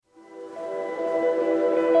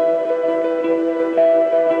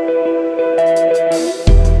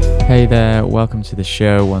Hey there, welcome to the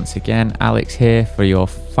show once again. Alex here for your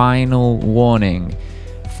final warning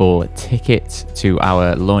for tickets to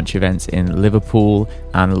our launch events in Liverpool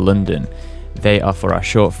and London. They are for our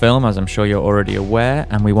short film, as I'm sure you're already aware,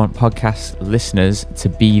 and we want podcast listeners to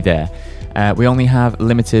be there. We only have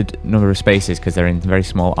limited number of spaces because they're in very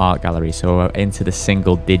small art galleries, so we're into the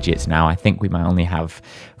single digits now. I think we might only have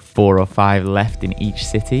 4 or 5 left in each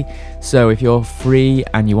city. So if you're free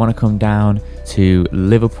and you want to come down to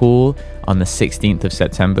Liverpool on the 16th of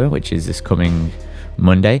September, which is this coming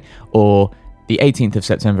Monday, or the 18th of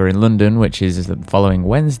September in London, which is the following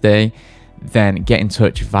Wednesday, then get in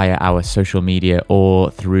touch via our social media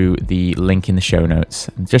or through the link in the show notes.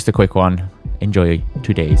 Just a quick one. Enjoy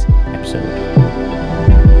today's episode.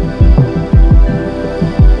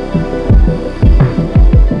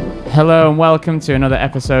 Hello and welcome to another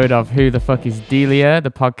episode of Who the Fuck is Delia, the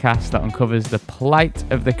podcast that uncovers the plight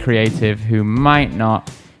of the creative who might not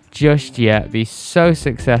just yet be so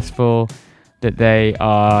successful that they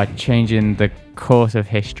are changing the course of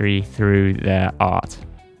history through their art.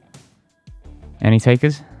 Any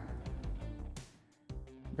takers?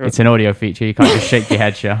 It's an audio feature, you can't just shake your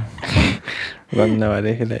head, Shah. I've got no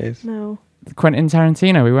idea who that is. No. Quentin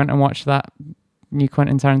Tarantino, we went and watched that new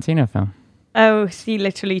Quentin Tarantino film. Oh, so he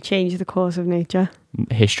literally changed the course of nature.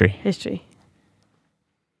 History.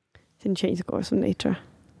 Didn't change the course of nature.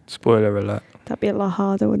 Spoiler alert. That'd be a lot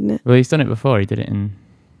harder, wouldn't it? Well, he's done it before, he did it in...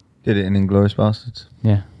 Did it in Inglourious Bastards.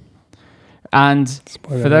 Yeah. And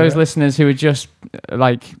Spoiler for those alert. listeners who were just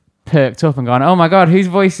like perked up and gone, oh my God, whose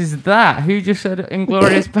voice is that? Who just said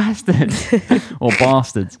Inglourious Bastards? Or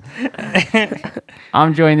Bastards.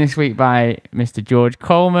 I'm joined this week by Mr. George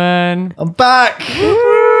Coleman. I'm back!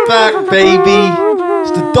 Back, baby!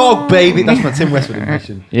 It's the dog, baby! That's my Tim Westwood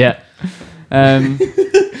impression. Yeah.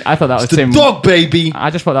 I thought that was It's the Tim. dog, baby! I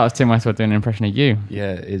just thought that was Tim Westwood doing an impression of you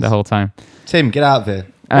Yeah, it is. the whole time. Tim, get out of there.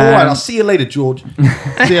 Alright, I'll see you later, George.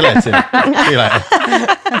 See you later, Tim. See you later.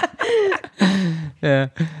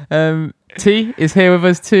 Yeah. T is here with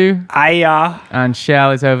us too. Aya. And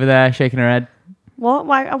Shell is over there shaking her head. What?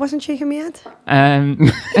 Why? I wasn't shaking my head.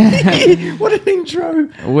 What an intro!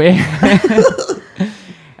 We're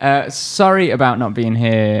sorry about not being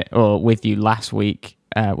here or with you last week.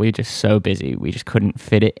 We were just so busy. We just couldn't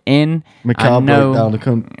fit it in. My car broke down.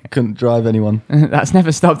 I couldn't drive anyone. That's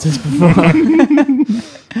never stopped us before.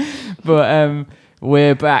 But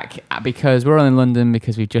we're back because we're all in London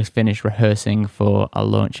because we've just finished rehearsing for our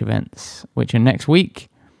launch events, which are next week.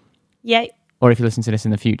 Yay. Or if you listen to this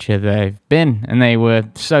in the future, they've been and they were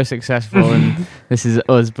so successful. And this is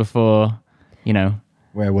us before, you know,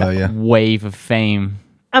 Where were you? wave of fame.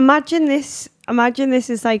 Imagine this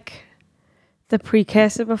is like the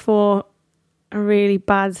precursor before a really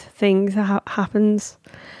bad thing happens.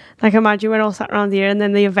 Like imagine we're all sat around here and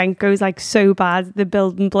then the event goes like so bad, the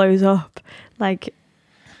building blows up. Like,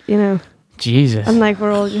 you know. Jesus. And like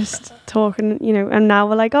we're all just talking, you know, and now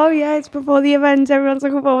we're like, oh yeah, it's before the event. Everyone's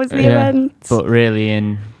looking forward to the event. But really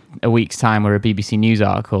in a week's time we're a BBC News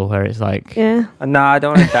article where it's like Yeah. No, I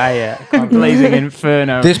don't want to die yet. I can't Blazing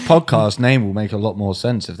Inferno. This podcast name will make a lot more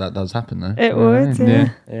sense if that does happen, though. It would, yeah.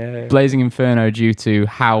 Yeah. Blazing Inferno due to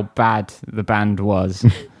how bad the band was.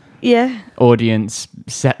 Yeah. Audience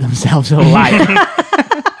set themselves alight.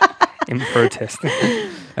 In protest.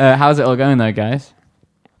 How's it all going though, guys?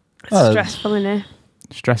 Oh, Stressful, innit?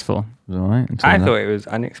 Stressful. it was all right. until I that. thought it was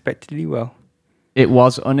unexpectedly well. It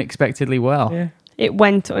was unexpectedly well. Yeah. It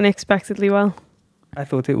went unexpectedly well. I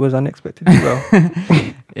thought it was unexpectedly well.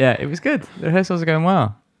 Yeah, it was good. The rehearsals are going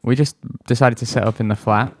well. We just decided to set up in the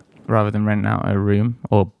flat rather than rent out a room.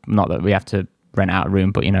 Or not that we have to rent out a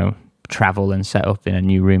room, but, you know, travel and set up in a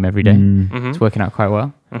new room every day. Mm-hmm. It's working out quite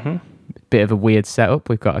well. Mm-hmm. Bit of a weird setup.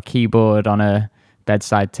 We've got a keyboard on a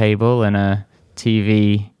bedside table and a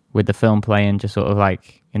TV with the film playing just sort of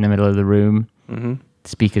like in the middle of the room. Mm-hmm.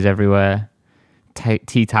 Speakers everywhere.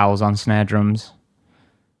 Tea towels on snare drums.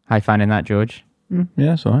 How you finding that, George?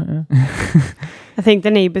 Yeah, it's all right, yeah. I think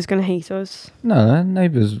the neighbour's going to hate us. No, the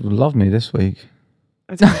neighbours love me this week.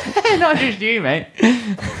 Not just you, mate.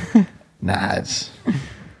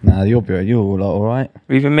 Nah, you're all right.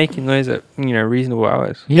 We've been making noise at, reasonable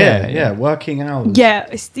hours. Yeah, working hours. Yeah,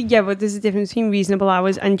 but there's a difference between reasonable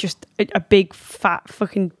hours and just a big fat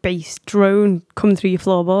fucking bass drone come through your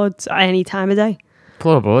floorboards at any time of day.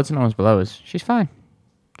 Floorboards, no one's below us. She's fine.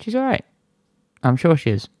 She's all right. I'm sure she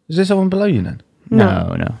is. Is there someone below you then?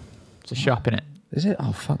 No. It's a shop, innit? Is it?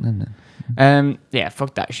 Oh, fuck then. Yeah,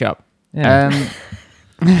 fuck that shop. Yeah.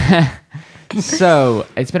 So,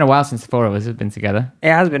 it's been a while since the four of us have been together. It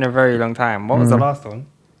has been a very long time. What was the last one?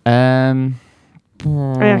 I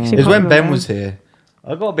actually It was can't when Ben remember. was here.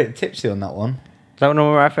 I got a bit tipsy on that one. Is that one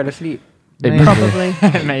where I fell asleep? Maybe. Probably.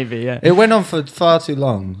 Maybe, yeah. It went on for far too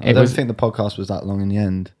long. I It don't was- think the podcast was that long in the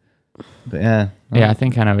end. But yeah. Yeah, I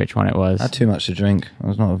think I know which one it was. I had too much to drink. It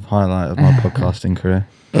was not a highlight of my podcasting career.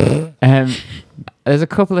 There's a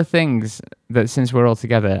couple of things that, since we're all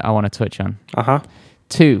together, I want to touch on. Uh-huh.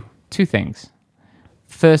 Two things.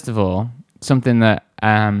 First of all, something that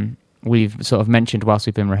we've sort of mentioned whilst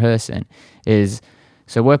we've been rehearsing is,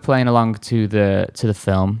 so we're playing along to the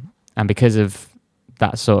film, and because of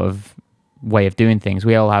that sort of way of doing things,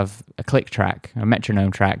 we all have a click track, a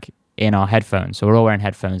metronome track in our headphones. So we're all wearing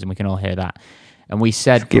headphones and we can all hear that. And we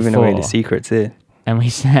said Giving away the before- secrets here. and we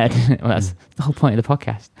said, well, that's the whole point of the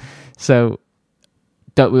podcast. So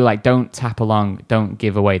don't tap along, don't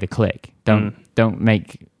give away the click, don't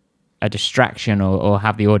make a distraction or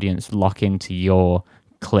have the audience lock into your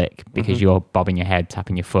click because you're bobbing your head,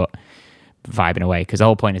 tapping your foot, vibing away. Because the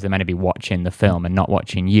whole point is they're meant to be watching the film and not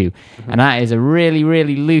watching you. And that is a really,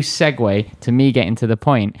 really loose segue to me getting to the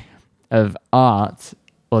point of art,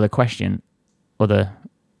 or the question, or the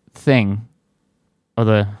thing,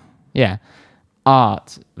 or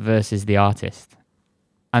art versus the artist.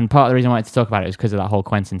 And part of the reason I wanted to talk about it was because of that whole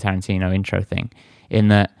Quentin Tarantino intro thing, in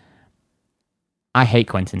that I hate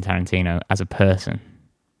Quentin Tarantino as a person.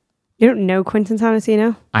 You don't know Quentin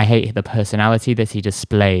Tarantino? I hate the personality that he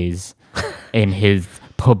displays in his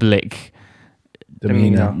public,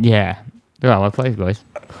 Demeanor. yeah. Well played, boys.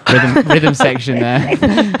 Rhythm section there.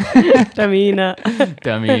 I mean,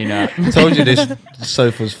 Demeanor. Told you this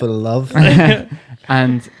sofa's full of love.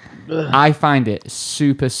 And I find it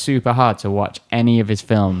super, super hard to watch any of his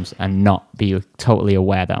films and not be totally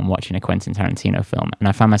aware that I'm watching a Quentin Tarantino film. And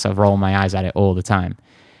I find myself rolling my eyes at it all the time.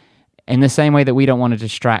 In the same way that we don't want to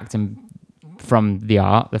distract him from the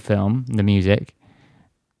art, the film, the music,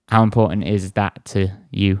 how important is that to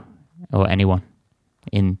you or anyone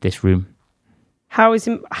in this room? how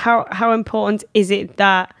important is it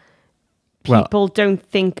that Well- people don't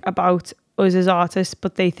think about us as artists,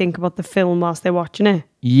 but they think about the film whilst they're watching it?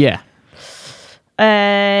 Yeah.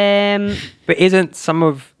 But isn't some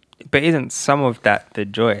of that the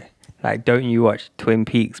joy? Like, don't you watch Twin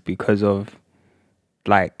Peaks because of,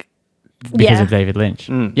 like, Because Yeah. of David Lynch.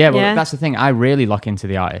 Mm. Yeah, well, Yeah. that's the thing. I really lock into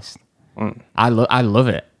the artist. Mm. I love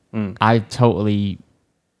it. Mm. I totally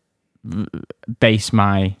base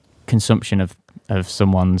my consumption of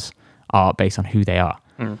someone's art based on who they are.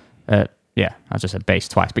 Mm. Yeah, I just said base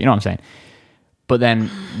twice, but you know what I'm saying. But then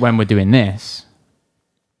when we're doing this,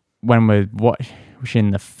 when we're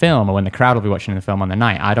watching the film, or when the crowd will be watching the film on the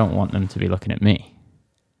night, I don't want them to be looking at me.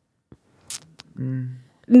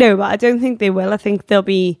 No, but I don't think they will. I think they'll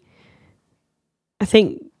be. I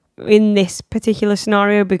think in this particular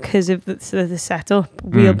scenario, because of the setup,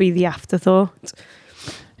 we'll be the afterthought.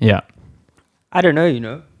 Yeah. I don't know, you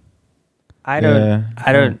know. I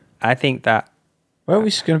think that Where are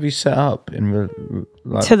we going to be set up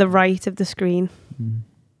like? To the right of the screen.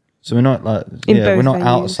 So we're not like In we're both not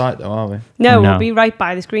out of venues. sight though, are we? No, No. we'll be right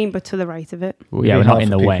by the screen, but to the right of it. Well, yeah, It'd we're be not hard in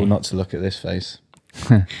for the way. people not to look at this face.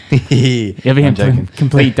 You'll be I'm in joking.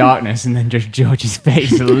 complete darkness, and then just George's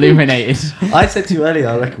face illuminated. I said to you earlier,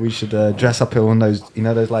 I reckon we should dress up in one of those,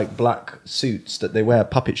 those like black suits that they wear at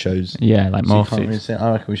puppet shows. Yeah, like So you morph can't really suits. see it.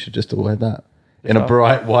 I reckon we should just all wear that in a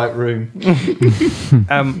bright white room.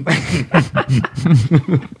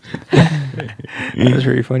 that's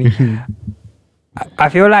really funny. I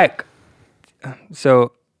feel like,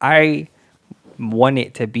 so I want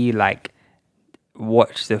it to be like,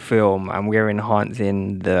 watch the film and we're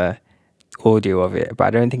enhancing the audio of it, but I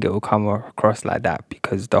don't think it will come across like that,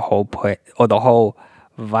 because the whole point or the whole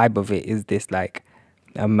vibe of it is this like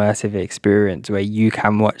immersive experience where you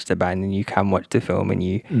can watch the band and you can watch the film and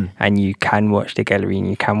you can watch the gallery and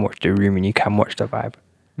you can watch the room and you can watch the vibe.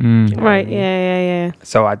 Mm. You know Right? what I mean? Yeah.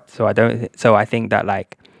 So I think that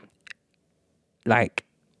like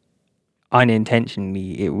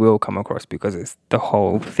unintentionally it will come across because it's the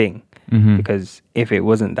whole thing. Mhm. Because if it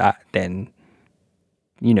wasn't that, then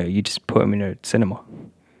you just put them in a cinema.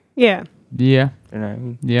 Yeah. Yeah, You know what I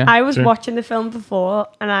mean? yeah. I was true. watching the film before,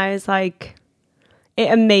 and I was like, it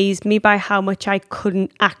amazed me by how much I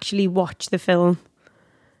couldn't actually watch the film.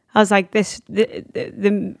 I was like, this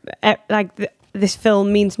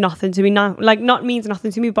film means nothing to me now. Like, not means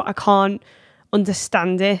nothing to me, but I can't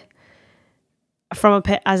understand it from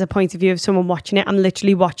as a point of view of someone watching it. I'm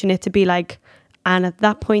literally watching it to be like, and at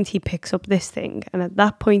that point he picks up this thing, and at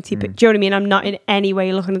that point do you know what I mean? I'm not in any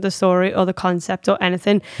way looking at the story or the concept or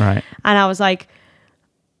anything. Right. And I was like,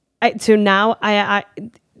 so now I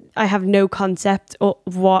have no concept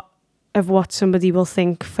of what somebody will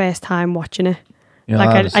think first time watching it. Yeah, Like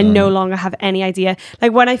I understand no that. longer have any idea.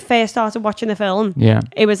 Like when I first started watching the film, Yeah.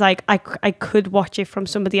 it was like I could watch it from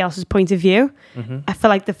somebody else's point of view. I feel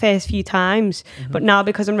like the first few times, but now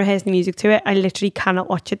because I'm rehearsing the music to it, I literally cannot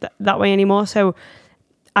watch it that way anymore. So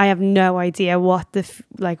I have no idea what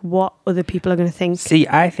what other people are going to think. See,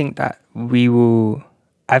 I think that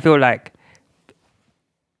I feel like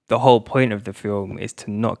the whole point of the film is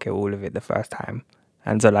to not get all of it the first time.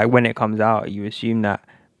 And so like when it comes out, you assume that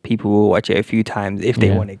people will watch it a few times if they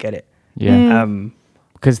Yeah. want to get it. Yeah. Um,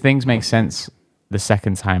 Because things make sense the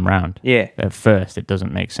second time round. yeah. At first, it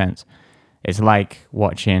doesn't make sense. It's like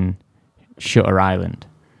watching Shutter Island.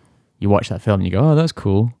 You watch that film and you go, "Oh, that's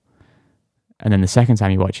cool," and then the second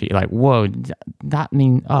time you watch it, you're like, "Whoa, that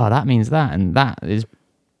means that, and that is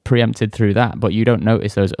preempted through that." But you don't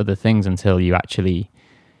notice those other things until you actually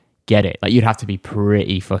get it. Like you'd have to be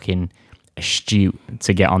pretty fucking astute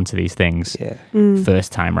to get onto these things Yeah.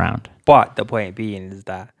 first time round. But the point being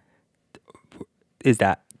is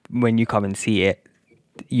that when you come and see it,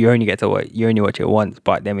 you only watch it once,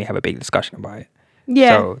 but then we have a big discussion about it.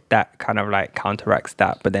 Yeah. So that kind of like counteracts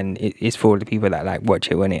that. But then it's for the people that like watch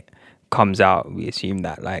it when it comes out. We assume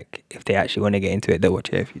that like if they actually want to get into it, they'll watch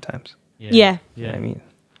it a few times. Yeah. You know what I mean?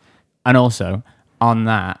 And also on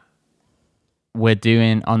that, we're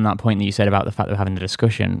doing on that point that you said about the fact that we're having a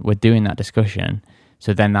discussion. We're doing that discussion,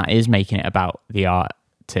 so then that is making it about the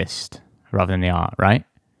artist rather than the art, right?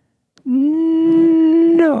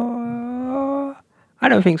 No, I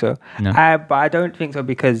don't think so. No. But I don't think so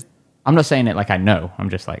because I'm not saying it like I know. I'm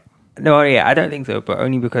just like, no, yeah, I don't think so. But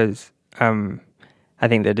only because I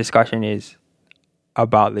think the discussion is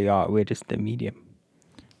about the art. We're just the medium.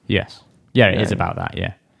 yes, yeah, it Yeah. is about that.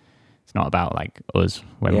 Yeah, it's not about like us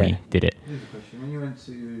when Yeah. we did it. Here's a question. When you went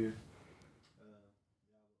to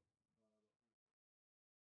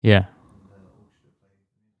Yeah,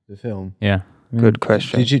 the film, yeah, Good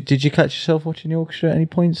question. Did you catch yourself watching the orchestra at any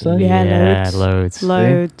points though? Yeah, loads,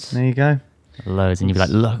 Loads. There you go. loads, and you'd be like,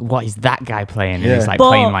 look, what is that guy playing? And Yeah. he's like But-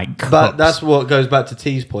 playing like But cups. that's what goes back to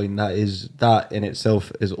T's point. That in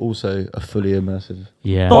itself is also a fully immersive.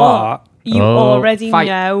 yeah. But you Oh, already fight.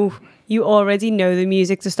 know. You already know the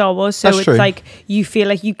music to Star Wars, so That's it's true. like you feel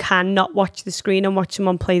like you cannot watch the screen and watch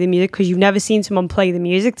someone play the music because you've never seen someone play the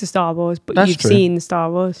music to Star Wars, but That's you've true. seen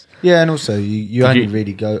Star Wars. Yeah, and also you Did only you-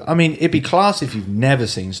 really go. I mean, it'd be class if you've never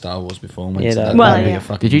seen Star Wars before. And went Yeah, to that. that- Well, That'd be yeah. a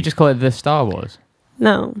fucking Did you just call it the Star Wars?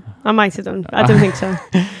 No, I might have done. I don't think so.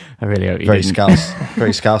 I really hope you very didn't. scouse,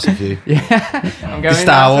 very scouse of you. I'm The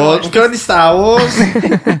Star Wars, we're going to Star Wars,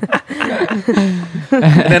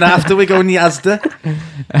 and then after we go in the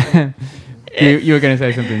Asda. You were going to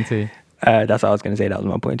say something too. That's what I was going to say. That was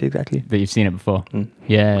my point exactly. That you've seen it before. Mm.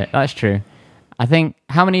 Yeah, that's true. I think,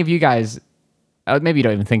 how many of you guys, maybe you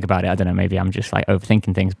don't even think about it, I don't know, maybe I'm just like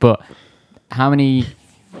overthinking things, but how many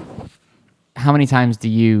times do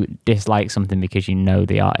you dislike something because you know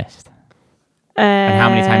the artist? And how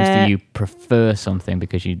many times do you prefer something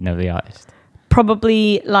because you know the artist?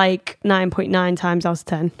 Probably like 9.9 times out of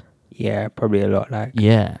 10. Yeah, probably a lot. Like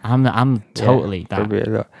Yeah, I'm totally yeah, that. Probably a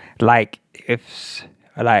lot. Like if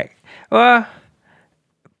like, well,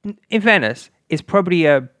 in fairness, it's probably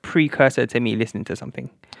a precursor to me listening to something.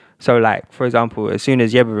 So like, for example, as soon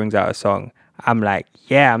as Yeba brings out a song, I'm like,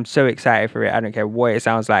 yeah, I'm so excited for it. I don't care what it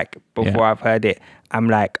sounds like before Yeah. I've heard it. I'm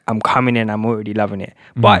like, I'm coming in, I'm already loving it.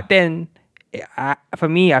 But then, for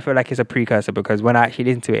me, I feel like it's a precursor because when I actually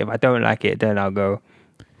listen to it, if I don't like it, then I'll go,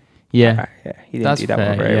 Yeah, "Alright, yeah, he didn't that's do that fair,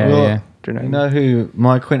 one very yeah, well." Well, yeah. Do you know You what I know who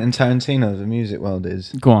my Quentin Tarantino of the music world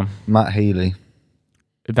is? Go on. Matt Healy.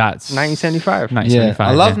 That's 1975. 1975.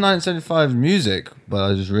 Yeah, I love yeah. 1975 music, but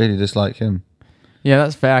I just really dislike him. Yeah,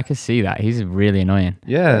 that's fair. I can see that. He's really annoying.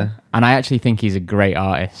 Yeah, And I actually think he's a great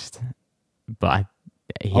artist, but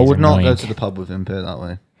he's I would not annoying. go to the pub with him. Put it that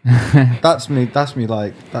way. That's me. That's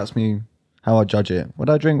me. How I judge it. Would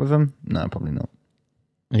I drink with him? No, probably not.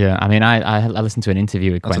 Yeah, I mean, I listened to an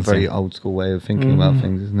interview with That's Quentin. a very old school way of thinking about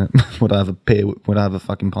things, isn't it? Would I have a beer? Would I have a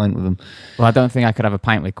fucking pint with him? Well, I don't think I could have a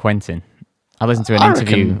pint with Quentin. I listened to an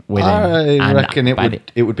interview with him. I and reckon by the-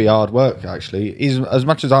 it would be hard work. Actually, he's as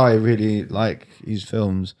much as I really like his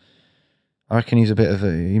films. I reckon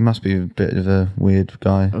he must be a bit of a weird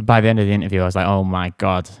guy. By the end of the interview, I was like, "Oh my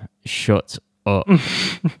god, shut up!"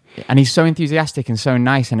 And he's so enthusiastic and so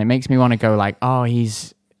nice, and it makes me want to go like, "Oh, he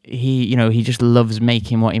just loves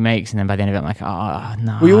making what he makes." And then by the end of it, I'm like, "Oh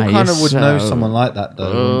no." We all kind you're of would know so- someone like that,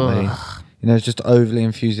 though, wouldn't we? You know, it's just overly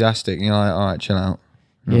enthusiastic. And you're like, all right, chill out.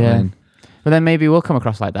 You know what I Yeah. mean? But then maybe we'll come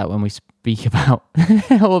across like that when we speak about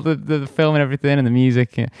all the film and everything and the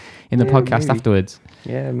music in the podcast maybe. afterwards.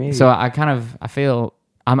 Yeah, maybe. So I feel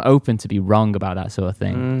I'm open to be wrong about that sort of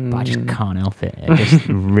thing, but I just can't help it. It just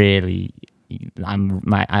really,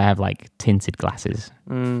 I have like tinted glasses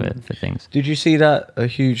for things. Did you see that a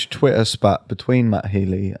huge Twitter spat between Matt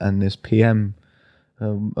Healy and this PM,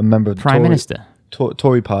 a member of the Prime Minister?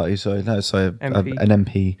 Tory party? Sorry, no, sorry, MP. an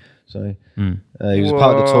MP. Sorry, he was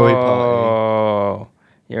part of the Tory party. Oh,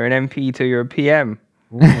 you're an MP till you're a PM.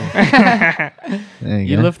 There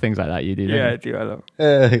You go. love things like that, you do, don't Yeah, I you? do. I love.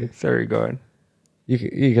 Uh, Sorry, go on.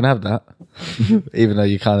 you can have that, even though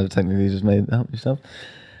you kind of technically just made it up yourself.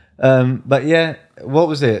 But yeah, what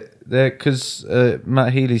was it? Because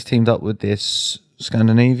Matt Healy's teamed up with this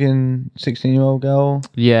Scandinavian 16-year-old girl.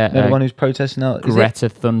 Yeah, The one who's protesting out. Greta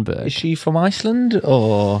Thunberg. Is she from Iceland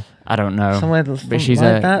or I don't know. somewhere But she's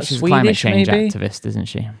like a that? she's a climate Swedish, change maybe? activist, isn't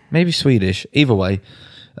she? Maybe Swedish. Either way.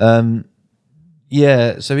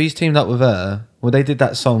 Yeah, so he's teamed up with her. Well, they did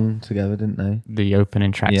that song together, didn't they? The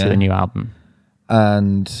opening track Yeah. to the new album.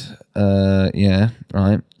 And yeah,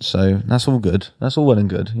 right. So that's all good. That's all well and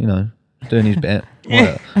good, you know, doing his bit.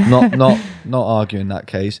 Well, not arguing that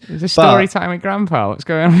case. It's a story time with Grandpa. What's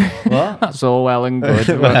going on? What? That's all well and good.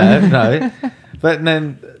 Well, no, but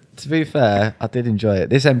then to be fair, I did enjoy it.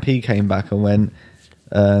 This MP came back and went,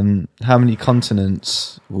 "How many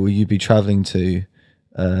continents will you be travelling to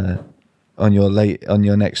on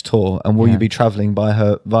your next tour? And will Yeah. you be travelling via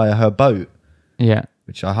her boat?" Yeah.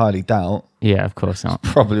 Which I highly doubt. Yeah, of course not.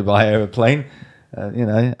 Probably by aeroplane, you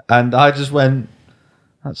know. And I just went,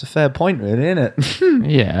 "That's a fair point, really, isn't it?"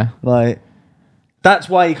 Yeah. Like, that's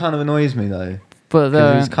why he kind of annoys me, though. But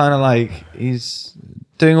 'Cause he's kind of like, he's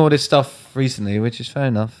doing all this stuff recently, which is fair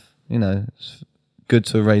enough. You know, it's good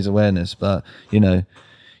to raise awareness, but, you know,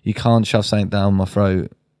 you can't shove something down my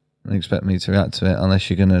throat and expect me to react to it unless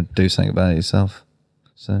you're going to do something about it yourself.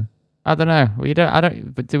 So I don't know.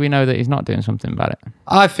 But do we know that he's not doing something about it?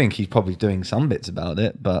 I think he's probably doing some bits about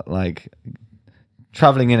it, but like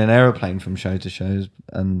traveling in an aeroplane from show to shows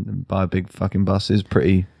and by a big fucking bus is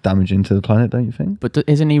pretty damaging to the planet, don't you think? But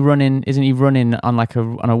isn't he running on like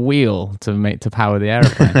on a wheel to power the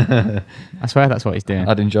airplane? I swear that's what he's doing.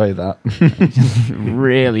 I'd enjoy that.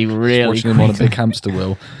 really, really. Watching him on a quickly. big hamster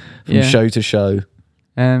wheel from Yeah. show to show.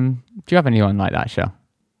 Do you have anyone like that, Shell?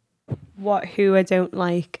 Who I don't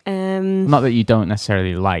like. Not that you don't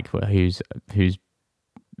necessarily like, but who's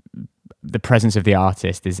the presence of the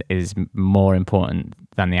artist is more important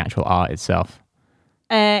than the actual art itself.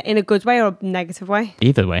 In a good way or a negative way?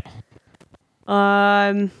 Either way.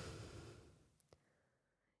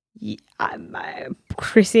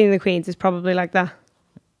 Christine and the Queens is probably like that.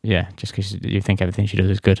 Yeah, just because you think everything she does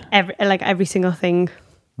is good. Every single thing.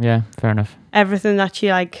 Yeah, fair enough. Everything that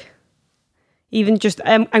she like. Even just,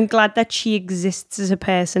 I'm glad that she exists as a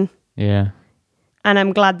person. Yeah. And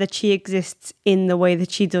I'm glad that she exists in the way that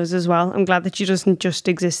she does as well. I'm glad that she doesn't just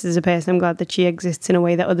exist as a person. I'm glad that she exists in a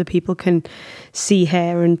way that other people can see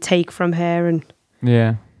her and take from her. And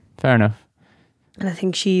Yeah, fair enough. I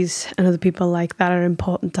think she's and other people like that are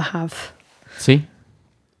important to have. See?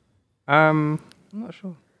 I'm not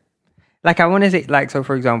sure. Like, I want to say, like, so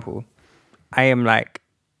for example, I am like,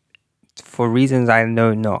 for reasons I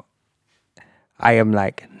know not, I am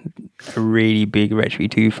like a really big Retro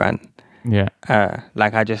 2 fan. Yeah.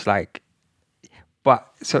 Like, I just like, but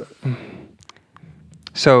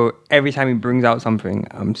so every time he brings out something,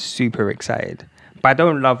 I'm super excited. But I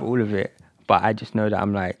don't love all of it. But I just know that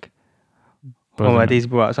I'm like, oh my days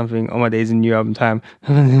brought out something. Oh my days, a new album time.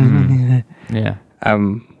 Yeah.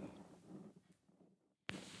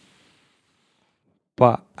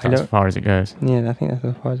 But I That's as don't. far as it goes. Yeah, I think that's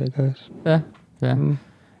as far as it goes. Yeah.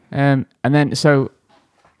 And then so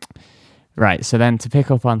then to pick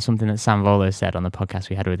up on something that Sam Volo said on the podcast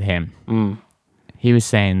we had with him, he was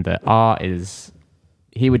saying that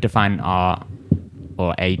he would define art,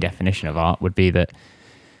 or a definition of art would be that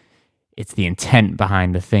it's the intent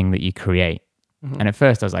behind the thing that you create. And at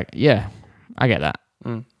first I was like, yeah, I get that.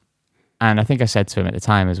 And I think I said to him at the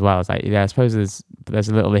time as well, I was like, yeah, I suppose there's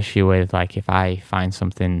a little issue with, like, if I find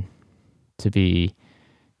something to be,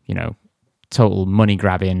 you know, total money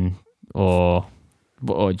grabbing or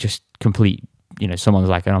just complete, you know, someone's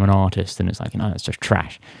like, I'm an artist and it's like, no, it's just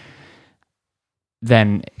trash.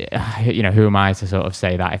 Then, you know, who am I to sort of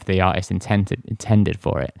say that if the artist intended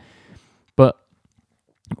for it? But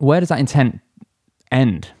where does that intent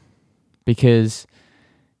end? Because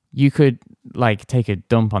you could, like, take a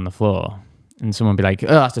dump on the floor and someone be like, oh,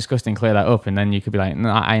 that's disgusting, clear that up. And then you could be like, no,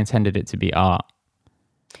 I intended it to be art.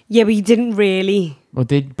 Yeah, but you didn't really. But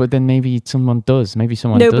then maybe someone does. Maybe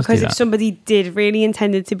someone No, does because do if that. somebody did really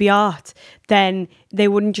intend it to be art, then they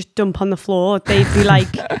wouldn't just dump on the floor. They'd be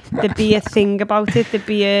like, there'd be a thing about it. There'd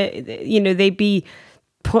be they'd be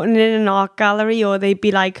putting it in an art gallery, or they'd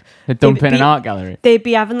be like They're dumping in an art gallery. They'd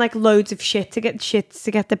be having like loads of shit to get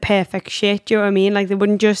the perfect shit. Do you know what I mean? Like they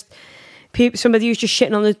wouldn't just somebody who's just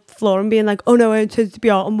shitting on the floor and being like, "Oh no, I intended to be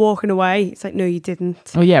art," and walking away. It's like, no, you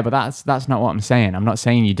didn't. Oh yeah, but that's not what I'm saying. I'm not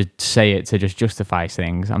saying you did say it to just justify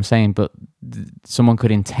things. I'm saying, but someone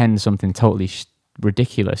could intend something totally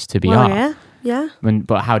ridiculous to be art. Yeah.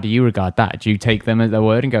 But how do you regard that? Do you take them at their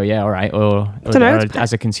word and go, yeah, all right, or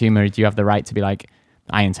as a consumer, do you have the right to be like,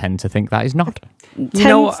 I intend to think that is not?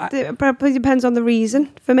 It probably depends on the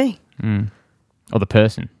reason for me. Or the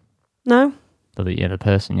person. No. The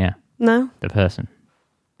person, yeah. No. The person.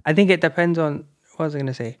 I think it depends on, what was I going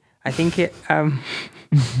to say? I think Depends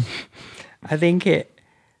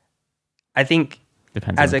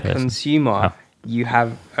as on a the person. consumer, you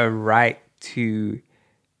have a right to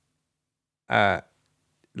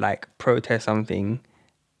like protest something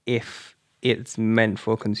if it's meant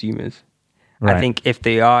for consumers. Right. I think if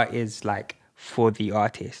the art is like for the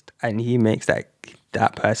artist and he makes that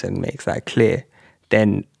person makes that clear,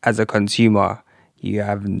 then as a consumer, you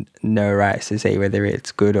have no rights to say whether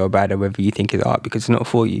it's good or bad or whether you think it's art because it's not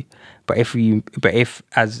for you. But if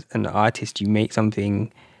as an artist you make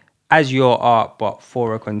something as your art but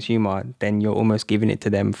for a consumer, then you're almost giving it to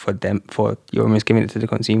them you're almost giving it to the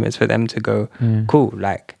consumers for them to go, cool,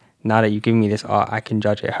 like now that you've given me this art, I can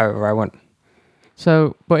judge it however I want.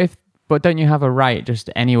 So, but don't you have a right just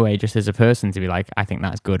anyway, just as a person, to be like, I think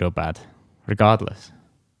that's good or bad, regardless?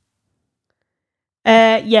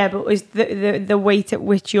 Yeah, but is the weight at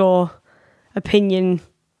which your opinion,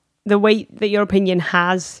 the weight that your opinion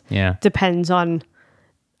has, depends on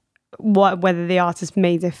whether the artist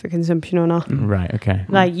made it for consumption or not. Right. Okay.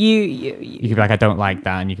 Like you could be like, I don't like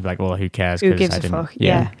that, and you could be like, well, who cares? Who gives a fuck?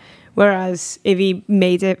 Yeah. Whereas if he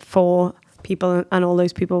made it for people and all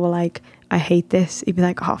those people were like, I hate this, he'd be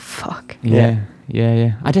like, oh fuck. Yeah.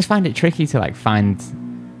 I just find it tricky to like find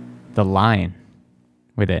the line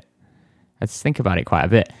with it. I just think about it quite a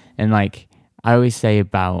bit, and like I always say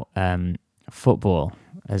about football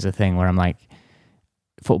as a thing where I'm like,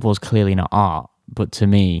 football's clearly not art, but to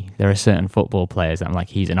me there are certain football players that I'm like,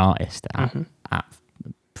 he's an artist at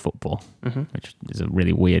football, which is a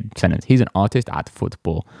really weird sentence. He's an artist at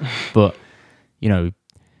football. But you know,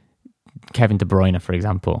 Kevin De Bruyne, for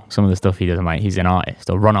example, some of the stuff he does, I'm like, he's an artist.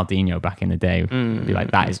 Or Ronaldinho back in the day, would be like,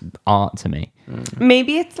 that is art to me.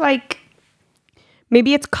 Maybe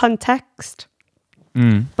it's context,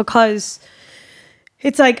 because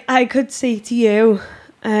it's like I could say to you,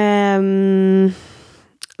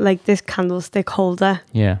 like this candlestick holder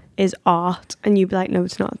is art, and you'd be like, no,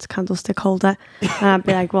 it's not, it's a candlestick holder. And I'd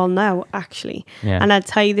be like, well, no, actually. And I'd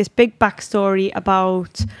tell you this big backstory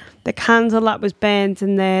about the candle that was burnt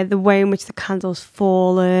in there, the way in which the candle's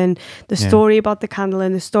fallen, the story about the candle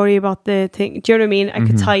and the story about the thing. Do you know what I mean? I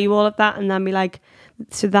could tell you all of that and then be like,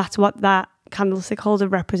 so that's what that candlestick holder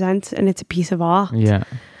represents, and it's a piece of art. Yeah.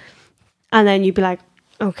 And then you'd be like,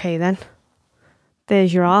 okay, then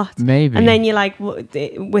there's your art. Maybe. And then you're like,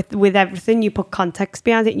 with everything, you put context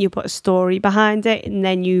behind it and you put a story behind it, and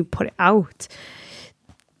then you put it out.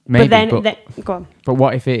 Maybe, but then go on. But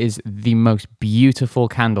what if it is the most beautiful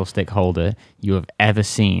candlestick holder you have ever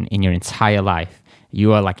seen in your entire life?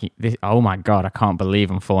 You are like, oh my God, I can't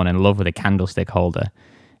believe I'm falling in love with a candlestick holder.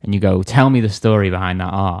 And you go, tell me the story behind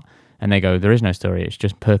that art. And they go, there is no story. It's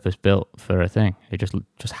just purpose built for a thing. It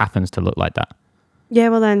just happens to look like that. Yeah,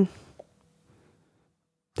 well then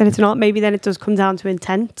it's not. Maybe then it does come down to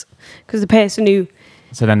intent, because the person who.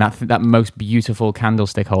 So then that most beautiful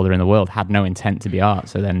candlestick holder in the world had no intent to be art.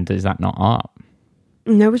 So then is that not art?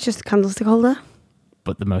 No, it's just a candlestick holder.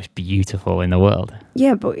 But the most beautiful in the world.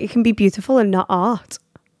 Yeah, but it can be beautiful and not art.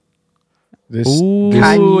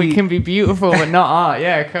 It can be beautiful but not art.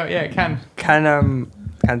 Yeah, it can.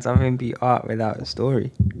 Can something be art without a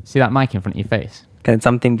story? See that mic in front of your face? Can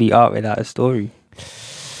something be art without a story?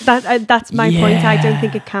 That's my point. I don't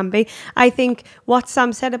think it can be. I think what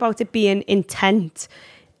Sam said about it being intent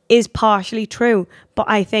is partially true, but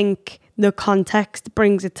I think the context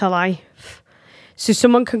brings it to life. So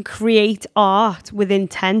someone can create art with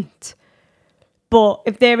intent, but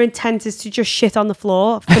if their intent is to just shit on the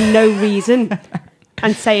floor for no reason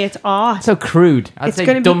and say it's art. So crude. I'd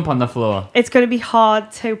say dump on the floor. It's going to be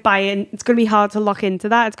hard to buy in. It's going to be hard to lock into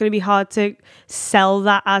that. It's going to be hard to sell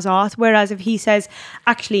that as art. Whereas if he says,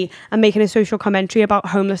 actually, I'm making a social commentary about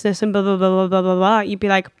homelessness and blah, blah, blah, blah, blah, blah, blah, you'd be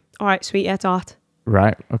like, all right, sweet, yeah, it's art.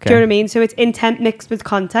 Right, okay. Do you know what I mean? So it's intent mixed with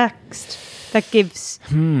context. that gives.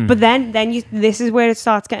 But then this is where it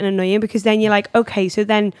starts getting annoying, because then you're like, okay, so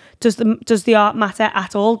then does the art matter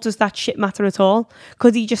at all? Does that shit matter at all?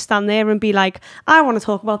 Could he just stand there and be like, I want to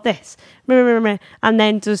talk about this, and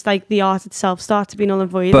then does like the art itself start to be null and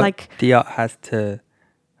void? But Like, the art has to.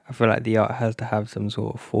 I feel like the art has to have some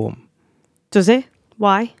sort of form, does it?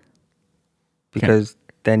 Why? because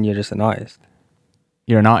then you're just an artist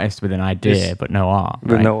You're an artist with an idea, Yes. but no art.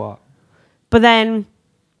 with right? no art. But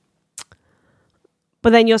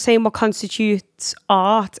then you're saying what constitutes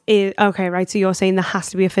art is okay, right? So you're saying there has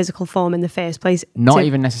to be a physical form in the first place. Not to-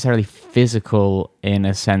 even necessarily physical in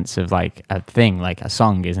a sense of like a thing. Like a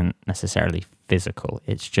song isn't necessarily physical.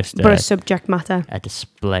 It's just but a subject matter. a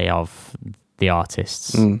display of the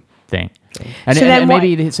artist's Mm. thing. And, So then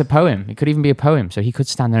maybe it's a poem. It could even be a poem. So he could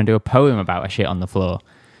stand there and do a poem about a shit on the floor,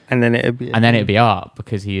 And then it'd be. and then it'd be art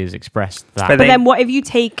because he has expressed that. But But then what if you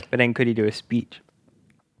take But then could he do a speech?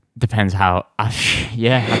 Depends how.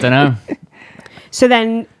 Yeah, I don't know. so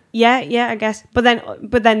then yeah, I guess. But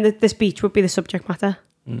then the speech would be the subject matter,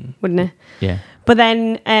 wouldn't it? Yeah. But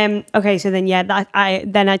then okay, so then that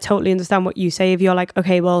I totally understand what you say. If you're like,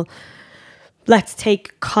 okay, well, let's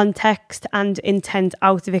take context and intent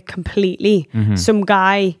out of it completely. Some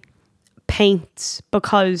guy paints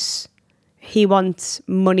because he wants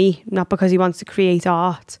money, not because he wants to create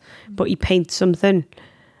art, but he paints something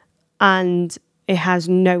and it has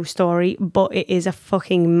no story, but it is a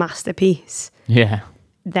fucking masterpiece. Yeah.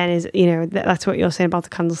 Then that's what you're saying about the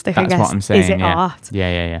candlestick. That's I guess what I'm saying. is it yeah. art?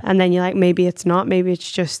 Yeah. And then you're like, maybe it's not. Maybe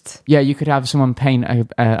it's just Yeah, you could have someone paint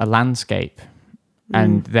a landscape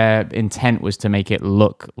and their intent was to make it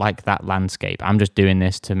look like that landscape. I'm just doing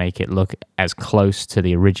this to make it look as close to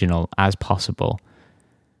the original as possible.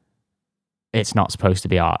 It's not supposed to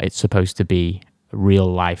be art. It's supposed to be real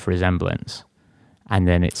life resemblance. And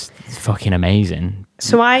then it's fucking amazing.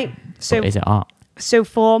 But is it art? So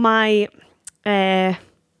for my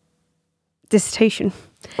dissertation,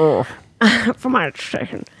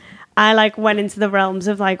 I like went into the realms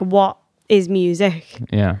of like what is music.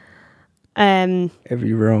 Yeah.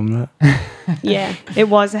 Every realm that. Yeah, it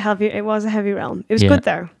was a heavy realm. It was Yeah. good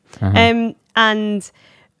though. Uh-huh. And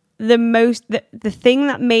the thing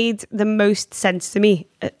that made the most sense to me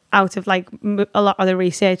out of like a lot of the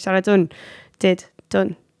research that I did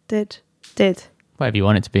Whatever you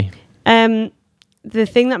want it to be. the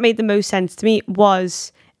thing that made the most sense to me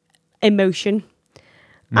was emotion.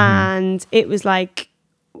 And it was like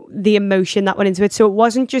the emotion that went into it. So it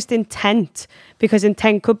wasn't just intent, because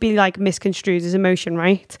intent could be like misconstrued as emotion,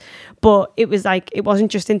 right? But it was like, it wasn't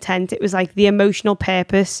just intent. It was like the emotional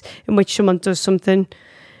purpose in which someone does something.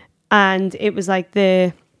 And it was like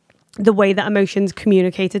the way that emotions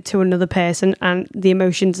communicated to another person and the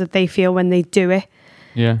emotions that they feel when they do it.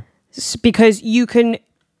 Yeah. Because you can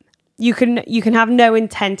have no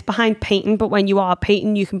intent behind painting, but when you are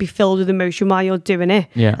painting, you can be filled with emotion while you're doing it.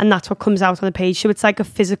 Yeah. And that's what comes out on the page. So it's like a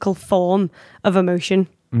physical form of emotion.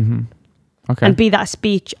 Okay. And be that a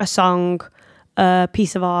speech, a song, a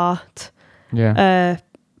piece of art, yeah.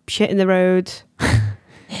 shit in the road.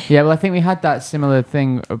 Yeah, well, I think we had that similar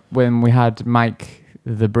thing when we had Mike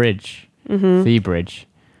the Bridge, the Bridge,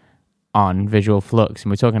 on Visual Flux, and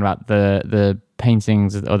we're talking about the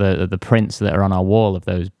paintings or the prints that are on our wall of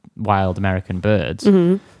those wild American birds.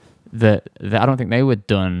 That I don't think they were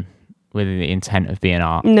done with the intent of being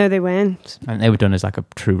art, No, they weren't. and they were done as like a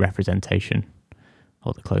true representation,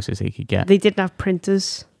 or the closest they could get. They didn't have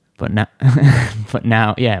printers. But now, but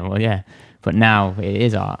now it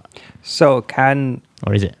is art, So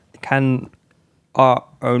or is it? can art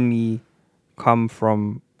only come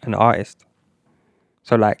from an artist?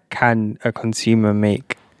 So like, can a consumer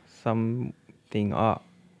make something art?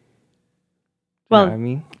 Do you know Well, what I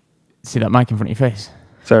mean, See that mic in front of your face?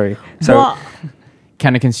 sorry. So what?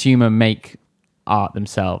 Can a consumer make art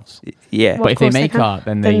themselves? yeah, Well, But of if they make make art,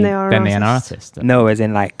 then they they are an artists. artist. no, as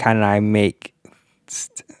in like, can I make?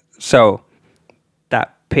 So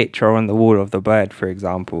that picture on the wall of the bird, for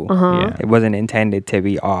example, Yeah. it wasn't intended to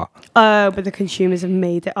be art. Oh, but the consumers have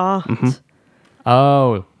made it art.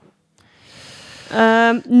 Oh.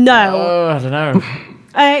 No. Oh, I don't know.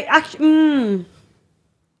 Actually,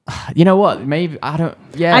 You know what? Maybe I don't.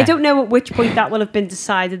 Yeah. I don't know at which point that will have been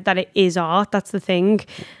decided that it is art. That's the thing.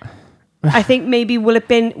 I think maybe will it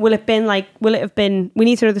have been, we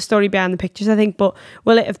need to know the story behind the pictures, I think, but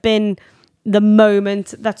will it have been the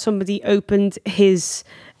moment that somebody opened his,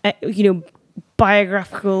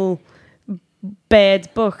 biographical Bird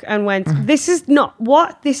book and went, this is not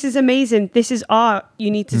what, this is amazing, this is art,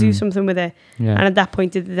 you need to do something with it. Yeah. And at that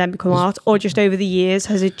point, did it then become art, or just over the years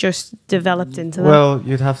has it just developed into that? Well,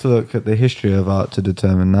 you'd have to look at the history of art to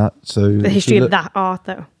determine that. So The history of that art,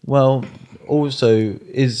 though. Well, also,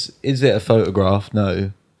 is it a photograph?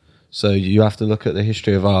 No. So you have to look at the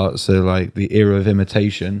history of art. So like the era of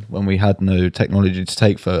imitation, when we had no technology to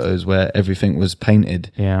take photos, where everything was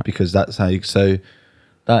painted. Yeah. Because that's how you, so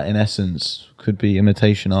that in essence could be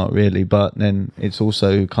imitation art really, but then it's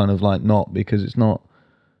also kind of like not, because it's not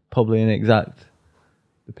probably an exact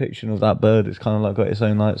depiction of that bird. It's kind of like got its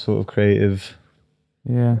own like sort of creative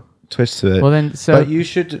twist to it. Well then, so But you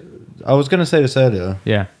should, I was going to say this earlier,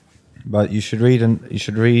 yeah. but you should read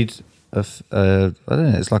I don't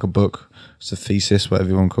know, it's like a book, it's a thesis, whatever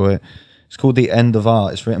you want to call it. It's called The End of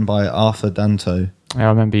Art. It's written by Arthur Danto. I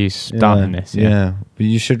remember you starting this. Yeah. But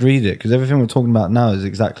you should read it, because everything we're talking about now is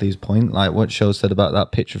exactly his point. Like what Shell said about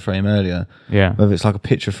that picture frame earlier. Yeah. Whether it's like a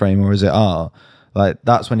picture frame or is it art? Like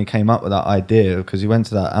that's when he came up with that idea, because he went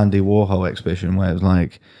to that Andy Warhol exhibition where it was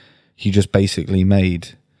like he just basically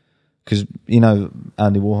made, because you know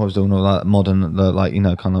Andy Warhol's doing all that modern, like, you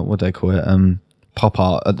know, kind of what they call it, pop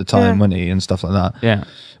art at the time, wasn't he, and stuff like that. Yeah.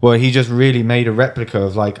 Well, he just really made a replica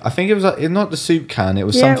of, like, I think it was like, not the soup can, it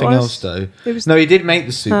was something else though. No, he did make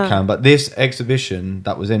the soup can, but this exhibition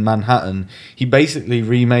that was in Manhattan, he basically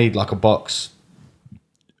remade like a box.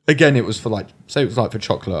 Again, it was for like, say it was like for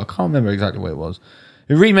chocolate. I can't remember exactly what it was.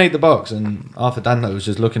 He remade the box, and Arthur Danto was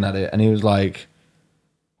just looking at it, and he was like,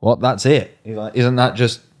 "What? That's it?" He's like, "Isn't that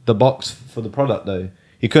just the box for the product though?"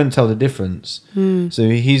 He couldn't tell the difference. So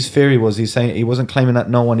his theory was, he's saying he wasn't claiming that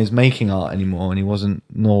no one is making art anymore, and he wasn't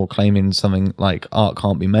nor claiming something like art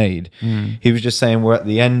can't be made. He was just saying we're at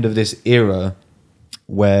the end of this era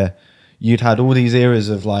where you'd had all these eras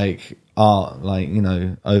of like art, like, you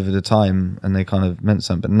know, over the time, and they kind of meant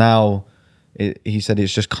something. But now he said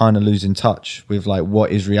it's just kind of losing touch with like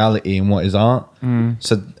what is reality and what is art.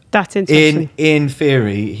 So That's interesting. in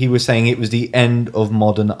theory, he was saying it was the end of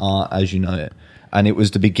modern art as you know it. And it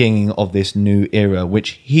was the beginning of this new era,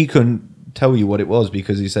 which he couldn't tell you what it was,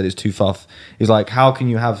 because he said it's too far. He's like, how can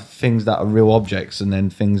you have things that are real objects and then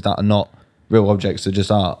things that are not real objects are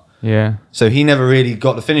just art? Yeah. So he never really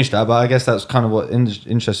got to finish that. But I guess that's kind of what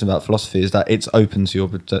interesting about philosophy, is that it's open to your,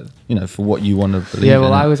 you know, for what you want to believe. Yeah.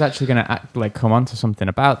 Well, in. I was actually going to come on to something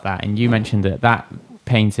about that, and you mentioned that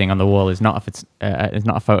painting on the wall is not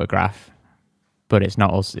a photograph, but it's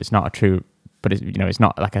not a true. But it's, you know, it's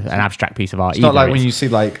not like an abstract piece of art. It's not like when you see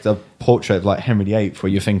like the portrait of like Henry VIII,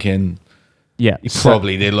 where you're thinking, yeah, he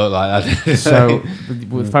probably did look like that. So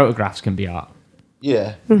photographs can be art.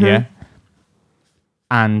 Yeah. Yeah.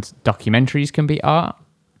 And documentaries can be art.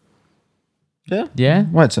 Yeah. Yeah.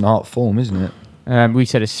 Well, it's an art form, isn't it? We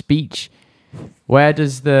said a speech. Where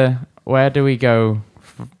do we go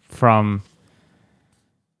from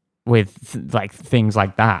with like things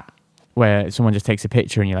like that, where someone just takes a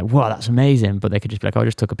picture and you're like, wow, that's amazing, but they could just be like, oh, I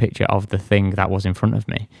just took a picture of the thing that was in front of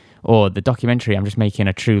me. Or the documentary, I'm just making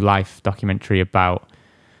a true life documentary about,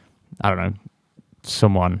 I don't know,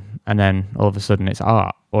 someone, and then all of a sudden it's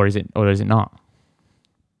art, or is it not?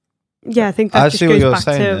 Yeah, I think that I just see what goes you're back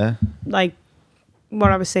saying to there. like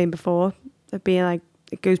what I was saying before, of being like,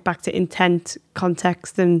 it goes back to intent,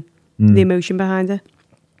 context, and the emotion behind it.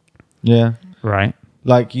 Yeah. Right.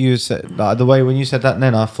 Like you said, like the way when you said that,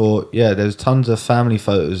 then I thought, yeah, there's tons of family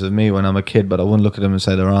photos of me when I'm a kid, but I wouldn't look at them and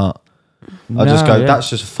say they're art. I'll just go, that's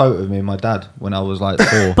just a photo of me and my dad when I was like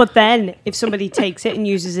 4. But then, if somebody takes it and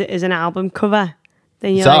uses it as an album cover,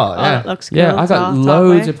 then you're It's like, art, oh, yeah. that looks cool. Yeah, I it's got art,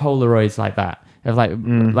 loads that of Polaroids like that. Of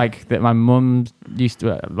like that my mum used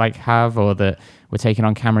to like have, or that were taken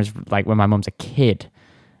on cameras like when my mum's a kid,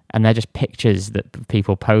 and they're just pictures that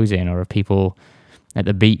people posing, or of people at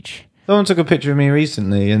the beach. Someone took a picture of me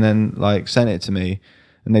recently and then like sent it to me,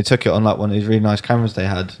 and they took it on like one of these really nice cameras they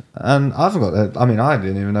had, and I forgot that. I mean, I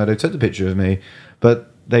didn't even know they took the picture of me,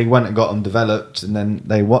 but they went and got them developed, and then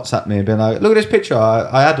they WhatsApped me and been like, look at this picture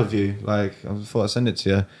I had of you, like I thought I'd send it to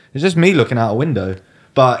you. It's just me looking out a window,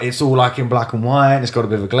 but it's all like in black and white, and it's got a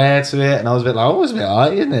bit of a glare to it, and I was a bit like, oh, it's a bit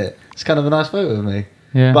arty, isn't it? It's kind of a nice photo of me.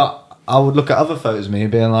 Yeah. But I would look at other photos of me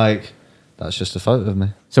and being like, that's just a photo of me.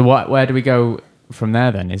 So where do we go from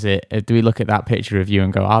there then? Is it, do we look at that picture of you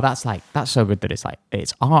and go, oh, that's so good that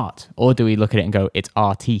it's art, or do we look at it and go, it's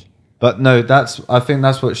arty? But no, I think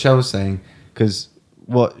that's what Shell's saying, because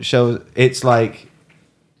what Shell, it's like,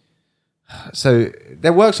 so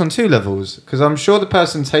that works on 2 levels, because I'm sure the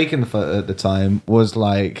person taking the photo at the time was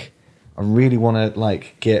like, I really want to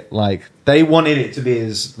like get like, they wanted it to be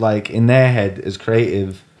as like in their head as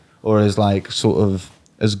creative or as like sort of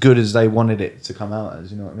as good as they wanted it to come out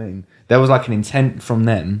as. You know what I mean? There was like an intent from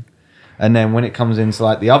them, and then when it comes into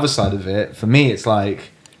like the other side of it, for me, it's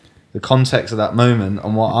like the context of that moment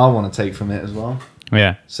and what I want to take from it as well.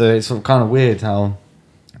 Yeah. So it's sort of kind of weird how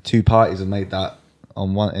two parties have made that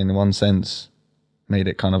in one sense, made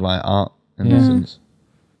it kind of like art in one sense.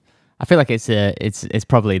 I feel like it's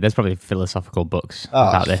probably there's probably philosophical books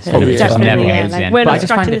about this. Yeah, It just never Definitely, yeah. goes to the Like, end. we're But I not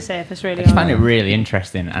just find scratching the it, surface, really. I just are find we? it really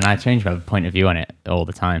interesting, and I change my point of view on it all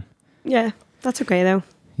the time. Yeah, that's okay though.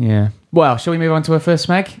 Yeah. Well, shall we move on to our first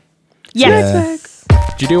Smeg? Yes.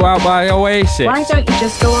 Did you do Out by Oasis? Why don't you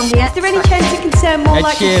just go on the Is there any chance you can sound more Ed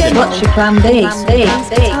like Sheeran. a What's your plan B?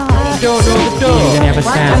 You only have a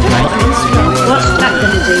sound, mate. What's Jack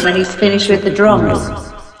going to do when he's finished with the drums?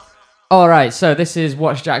 All right, so this is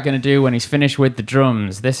what's Jack going to do when he's finished with the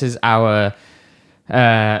drums. This is our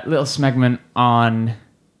little segment on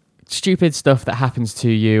stupid stuff that happens to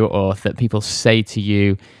you or that people say to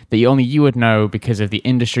you that only you would know because of the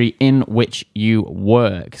industry in which you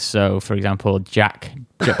work. So, for example, Jack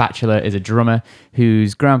Batchelor is a drummer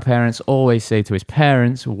whose grandparents always say to his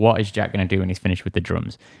parents, what is Jack going to do when he's finished with the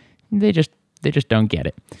drums? They just don't get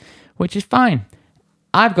it, which is fine.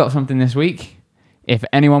 I've got something this week. If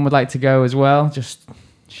anyone would like to go as well, just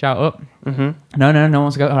shout up. Mm-hmm. No one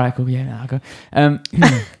wants to go. All right, cool. Yeah, I'll go.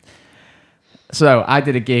 So I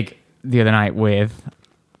did a gig the other night with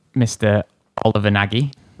Mr. Oliver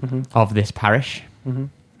Nagy of this parish. Mm-hmm.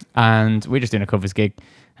 And we're just doing a covers gig,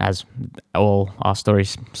 as all our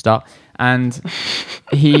stories start. And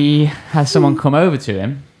he has someone come over to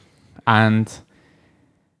him and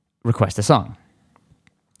request a song.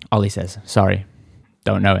 Ollie says, sorry,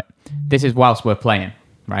 don't know it. This is whilst we're playing,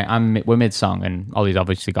 right? We're mid-song, and Ollie's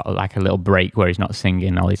obviously got like a little break where he's not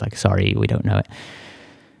singing. Ollie's like, sorry, we don't know it.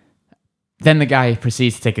 Then the guy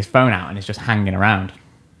proceeds to take his phone out and is just hanging around,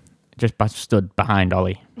 just stood behind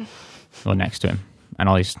Ollie or next to him. And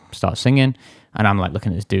Ollie starts singing, and I'm like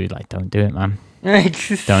looking at this dude like, don't do it, man.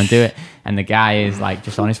 Don't do it. And the guy is like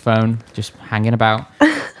just on his phone, just hanging about,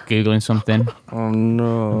 Googling something. Oh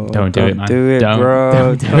no. Don't do it, man. Do it,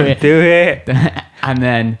 bro. Don't do it. And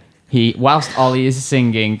then whilst Ollie is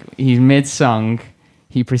singing, he's mid-song,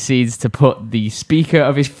 he proceeds to put the speaker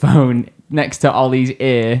of his phone next to Ollie's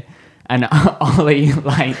ear, and Ollie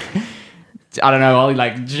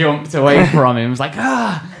Ollie jumped away from him, was like,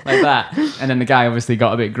 like that. And then the guy obviously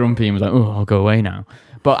got a bit grumpy and was like, oh, I'll go away now.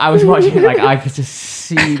 But I was watching it, I could just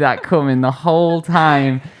see that coming the whole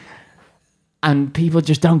time. And people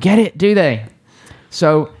just don't get it, do they?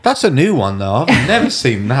 So That's a new one though. I've never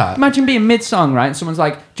seen that. imagine being mid-song, right? And someone's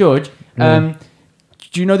like, George,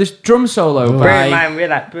 do you know this drum solo Bear by... in mind, we're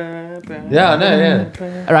like... Yeah, I know,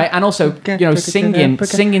 yeah. All right, and also,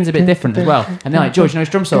 singing's a bit different as well. And they're like, George, you know this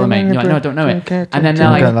drum solo, mate? And you're like, no, I don't know it. And then they're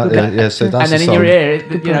like... So that's and then the in song. your ear,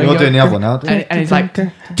 You're doing the other one now. and he's like,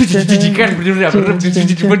 alright,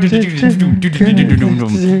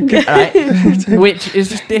 which is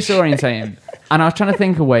just disorientating. And I was trying to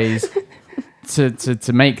think of ways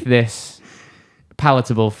to make this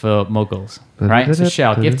palatable for muggles, right? So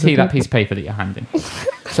Shell, give T that piece of paper that you're handing.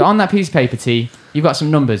 So on that piece of paper, T, you've got some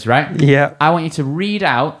numbers, right? Yeah. I want you to read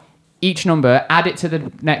out each number, add it to the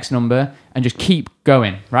next number, and just keep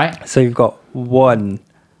going, right? So you've got 1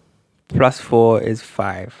 plus 4 is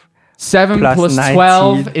 5. 7 plus 19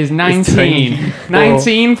 12 is 19. 24.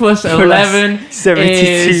 19 plus 11 plus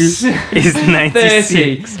 72 is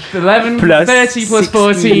 96. 30. 11 Plus 30 plus 16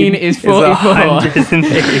 14 is 44.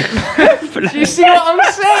 Do you see what I'm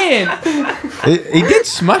saying? He did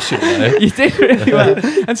smash it though. You did really well.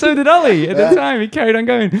 And so did Ollie at the time. He carried on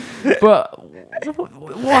going. But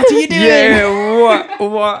what are you doing? Yeah,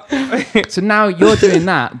 what? So now you're doing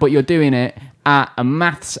that, but you're doing it at a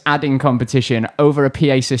maths adding competition over a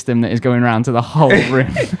PA system that is going around to the whole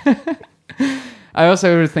room. I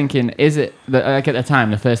also was thinking, is it that, like at the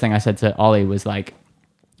time, the first thing I said to Ollie was like,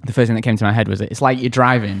 the first thing that came to my head was that it's like you're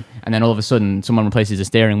driving and then all of a sudden someone replaces a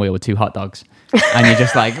steering wheel with 2 hot dogs and you're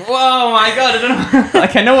just like, whoa, my God, I don't know.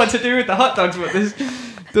 Like, I know what to do with the hot dogs, but this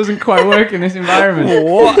doesn't quite work in this environment.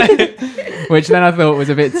 What? Which then I thought was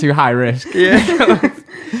a bit too high risk. Yeah.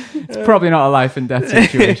 It's probably not a life and death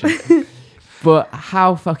situation. But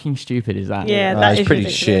how fucking stupid is that? Yeah, that It's is pretty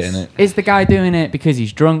ridiculous. shit, isn't it? Is the guy doing it because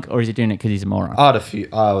he's drunk or is he doing it because he's a moron? I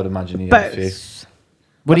would imagine he had a few.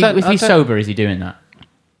 Both. If he's sober, is he doing that?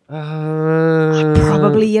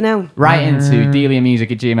 Probably, you know. Write into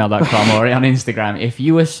deliamusic@gmail.com or on Instagram. If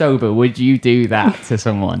you were sober, would you do that to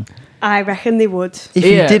someone? I reckon they would. If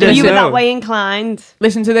Yeah. you didn't If you were know. that way inclined.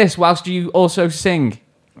 Listen to this whilst you also sing.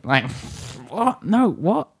 Like, what? No,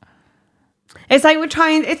 what? It's like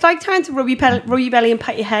trying to rub your belly and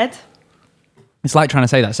pat your head. It's like trying to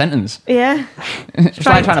say that sentence. Yeah. It's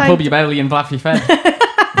like trying to time pub your belly and blap your fed.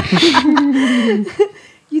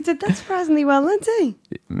 You did that surprisingly well, Lindsay.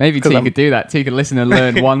 Maybe T could do that. T could listen and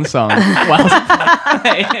learn one song whilst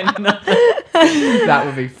playing another. That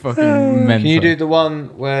would be fucking mental. Can you do the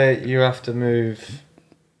one where you have to move?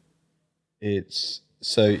 You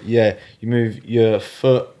move your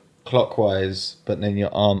foot clockwise, but then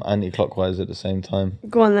your arm anti-clockwise at the same time.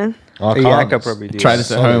 Go on then. I Yeah, I can't. could probably do Try that.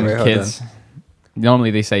 this at Sorry, home, wait, hold kids.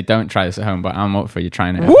 Normally they say don't try this at home, but I'm up for you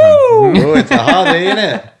trying it. At Woo! home. Oh, it's a hardie, isn't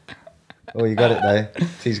it? Oh, you got it though.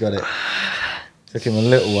 T's got it. Took him a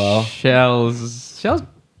little while. Shells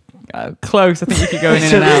close. I think you could go in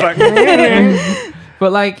and out.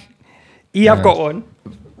 But like, Yeah, I've got one.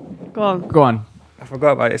 Go on. go on. I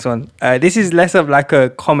forgot about this one. This is less of like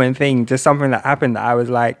a common thing, just something that happened that I was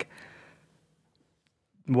like,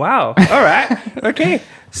 wow, all right, okay.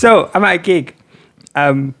 So I'm at a gig,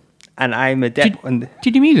 and I'm adept on Do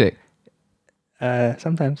you do music?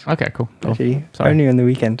 sometimes. Okay, cool. Actually, Sorry. only on the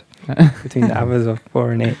weekend between the hours of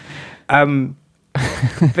 4 and 8.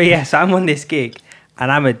 But yeah, so I'm on this gig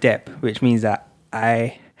and I'm a dep, which means that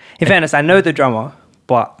in fairness, I know the drummer,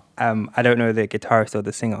 but I don't know the guitarist or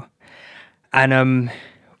the singer. And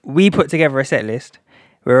we put together a set list.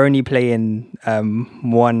 We're only playing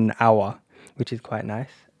 1 hour, which is quite nice.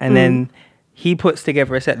 And then he puts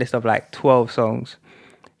together a set list of like 12 songs.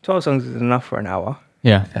 12 songs is enough for an hour.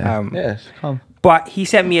 Yeah. Yes, come. But he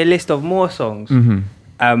sent me a list of more songs.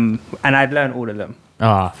 And I'd learned all of them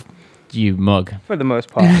Ah, you mug. for the most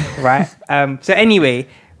part, right? So anyway,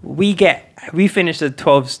 we finish the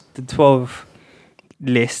 12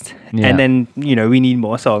 list, Yeah. and then we need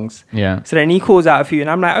more songs. Yeah. So then he calls out a few, and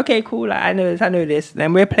I'm like, okay, cool. Like, I know this.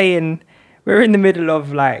 Then we're in the middle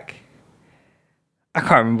of like, I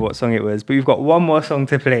can't remember what song it was, but we've got one more song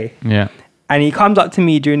to play. Yeah. And he comes up to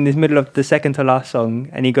me during this middle of the second to last song,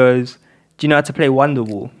 and he goes, "Do you know how to play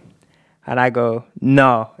Wonderwall?" And I go,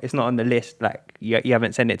 "No, it's not on the list. Like, you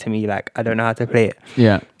haven't sent it to me. Like, I don't know how to play it."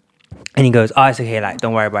 Yeah. And he goes, "Oh, it's okay. Like,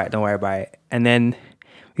 don't worry about it. Don't worry about it." And then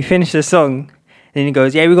we finish the song, and he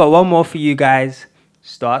goes, "Yeah, we got one more for you guys."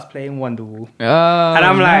 Starts playing Wonderwall. Oh, And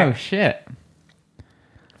I'm no, like- shit.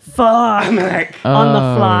 Fuck. I'm like, On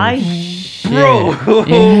the fly. bro.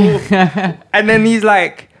 And then he's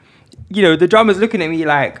like, the drummer's looking at me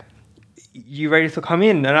like, "You ready to come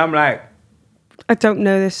in?" And I'm like, I don't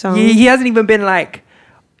know this song. he hasn't even been like,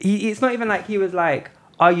 it's not even like he was like,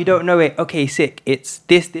 "Oh, you don't know it? Okay, sick. It's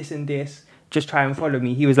this, this, and this. Just try and follow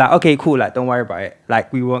me." He was like, "Okay, cool. Like, don't worry about it.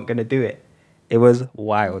 Like, we weren't gonna do it." It was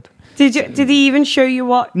wild. Did he even show you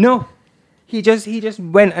what? No, he just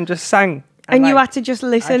went and just sang. And you like, had to just I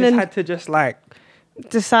listen just and had to just like,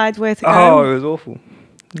 decide where to go. oh, it was awful.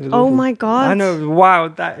 It was Oh awful. my God. I know, it was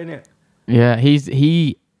wild, that, innit? Yeah,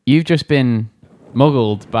 you've just been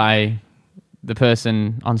muggled by the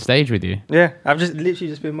person on stage with you. Yeah, I've just literally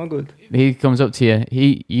just been muggled. He comes up to you.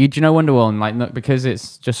 Do you know Wonderwall? And like, no, because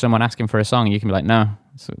it's just someone asking for a song, you can be like, no,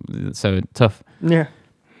 so tough. Yeah.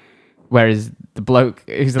 Whereas the bloke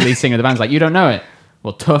who's the lead singer of the band's like, you don't know it?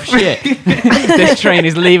 Well, tough shit. This train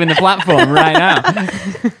is leaving the platform right now.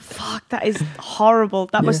 Fuck, that is horrible.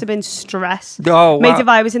 That must have been stress. Oh, wow. Mate, if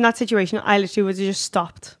I was in that situation, I literally would have just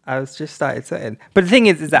stopped. I was just started setting. But the thing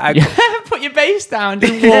is that I Put your bass down,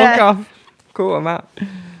 just walk Yeah. off. cool, I'm out.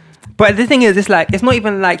 But the thing is, it's like, it's not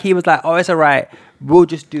even like he was like, "Oh, it's all right. We'll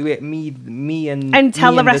just do it. Me and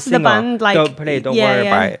tell me the and rest of the singer. band, like, don't play. Don't yeah, worry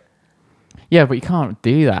yeah. about it." Yeah, but you can't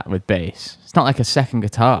do that with bass. It's not like a second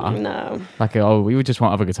guitar. No. Like, we would just want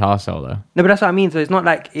to have a guitar solo. No, but that's what I mean. So it's not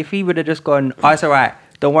like if he would have just gone, "Oh, it's all right.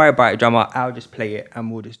 Don't worry about it, drummer. I'll just play it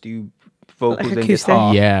and we'll just do vocals Like and acoustic.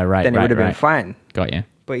 guitar." Yeah, right, Then it right, would have been right. fine. Got you.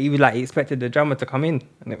 But he was like, he expected the drummer to come in,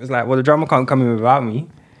 and it was like, well, the drummer can't come in without me.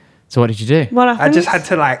 So what did you do? What I happened? just had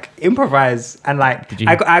to like improvise and like Did you-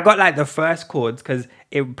 I got like the first chords because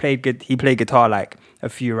it played good. He played guitar like a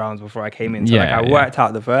few rounds before I came in, so Yeah, like I yeah. worked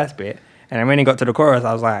out the first bit, and then when he got to the chorus,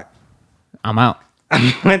 I was like, I'm out.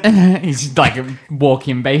 He's like a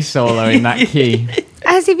walking bass solo in that key.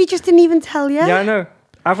 As if he just didn't even tell you. "Yeah, I know."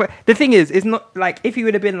 The thing is, it's not like if he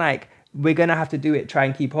would have been like, "We're gonna have to do it. Try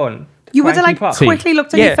and keep on." You try would have and like keep up. quickly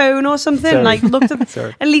looked at Yeah. your phone or something, Sorry. like looked at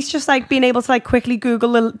Sorry. at least just like being able to like quickly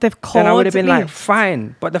Google the chords. Then I would have been at like, least.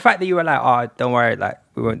 fine. But the fact that you were like, "Oh, don't worry, like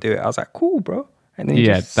we won't do it," I was like, "Cool, bro." And then you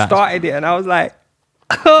Yeah, just that's- started it, and I was like,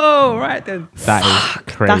 "Oh, right then." That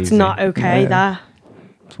is crazy. That's not okay. Yeah. That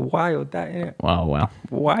It's wild, that, innit? Well, well.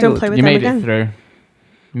 Wild. Don't play with You them made again. it through.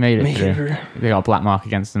 You made it Made it through. through. They got a black mark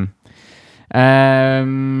against them.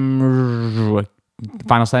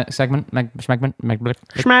 Final segment. Schmegment.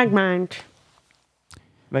 Schmagmind.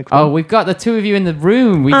 McLean. Oh, we've got the two of you in the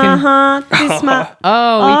room. We can. This man. Oh,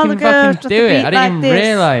 All we the can girls fucking got do the it. beat I didn't like even this.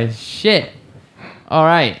 realize. Shit. All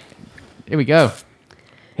right. Here we go.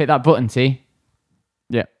 Hit that button, T.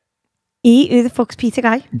 Yeah. Who the fuck's Peter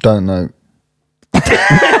Guy? Don't know.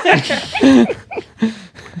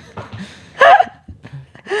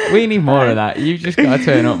 We need more of that. You've just got to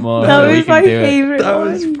turn up more. That so we was can my do it. favourite That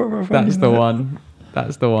one. was proper funny. That's the one.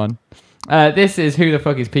 That's the one. This is Who the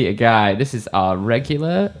Fuck is Peter Guy? This is our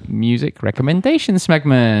regular music recommendation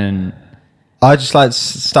segment. I just like to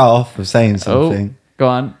start off with saying something. Oh, go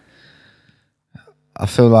on. I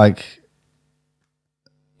feel like,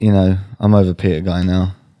 I'm over Peter Guy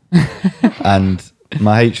now. And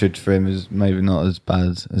my hatred for him is maybe not as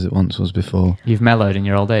bad as it once was before. You've mellowed in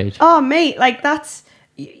your old age. Oh, mate, like that's,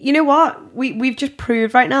 you know what? We've just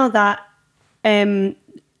proved right now that,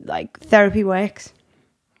 like therapy works.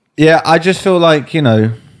 Yeah, I just feel like, he's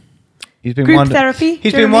been Group therapy,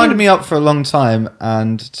 He's do you been know what I winding mean? me up for a long time.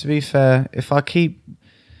 And to be fair, if I keep,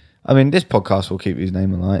 this podcast will keep his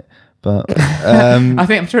name alight. But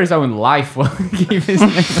I'm sure his own life will keep his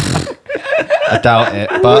name. I doubt it.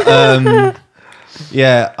 But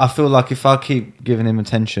yeah, I feel like if I keep giving him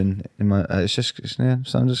attention, I've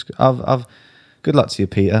good luck to you,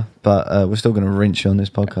 Peter. But we're still going to rinse you on this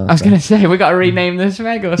podcast. I was going to say, we got to rename this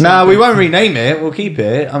Meg or something. No, we won't rename it. We'll keep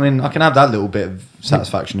it. I can have that little bit of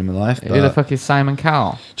satisfaction in my life. Who the But fuck is Simon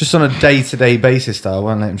Cowell? just on a day-to-day basis, though, I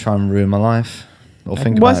won't let him try and ruin my life or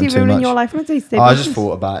think Was about he him too ruining much. your life on a day-to-day I just basis?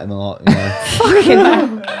 thought about him a lot. Fucking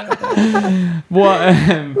hell.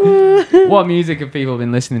 What music have people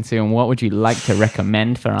been listening to, and what would you like to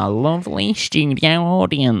recommend for our lovely studio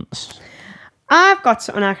audience? I've got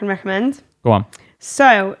something I can recommend. Go on.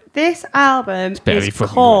 So this album very is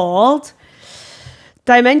fucking called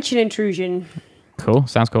Dimension Intrusion. Cool.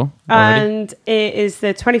 Sounds cool. Already. And it is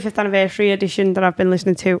the 25th anniversary edition that I've been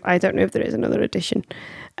listening to. I don't know if there is another edition.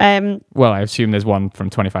 Well, I assume there's one from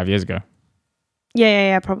 25 years ago.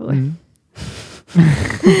 Yeah, probably.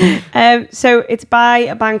 Mm-hmm. So it's by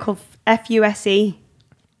a band called FUSE.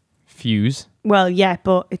 Fuse. Well, yeah,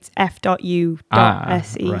 but it's F.U.SE.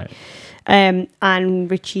 Right.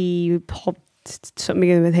 And Richie Pod, something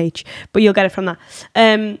beginning with H, but you'll get it from that.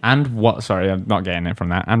 And what? Sorry, I'm not getting it from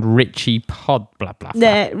that. And Richie Pod, blah, blah,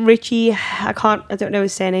 blah. Richie, I don't know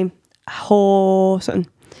his surname. Something.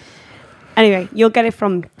 Anyway, you'll get it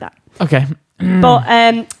from that. Okay. But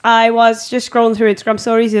I was just scrolling through Instagram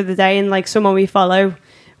stories the other day, and like someone we follow,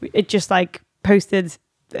 it just like posted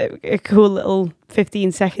a cool little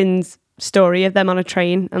 15 seconds story of them on a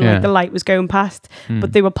train, and Yeah. like the light was going past,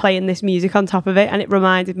 but they were playing this music on top of it, and it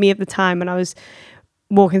reminded me of the time when I was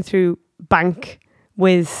walking through Bank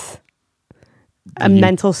with a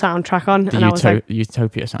mental soundtrack on, The and I was like,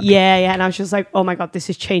 Utopia soundtrack. yeah, and I was just like, oh my god, this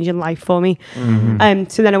is changing life for me.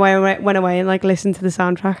 So then I went away and like listened to the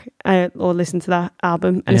soundtrack or listened to that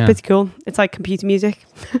album, and it's Yeah. pretty cool. It's like computer music.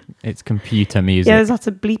 It's computer music. Yeah, there's lots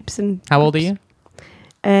of bleeps and. How old are you?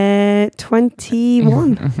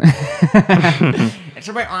 21. It's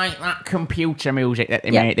a bit like that computer music that they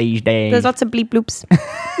Yeah. make these days. There's lots of bleep bloops.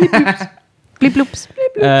 Bleep bloops.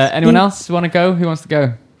 Bleep bloops. Anyone else want to go? Who wants to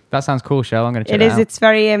go? That sounds cool, Shell. I'm going to check It it is. out. It's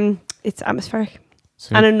very it's atmospheric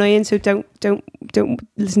Sweet. and annoying. So don't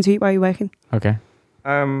listen to it while you're working. Okay.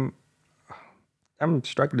 I'm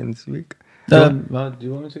struggling this week. do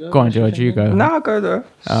you want me to go? Go on, George. You go. No, I'll go though.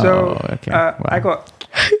 Oh, So okay. I Wow. got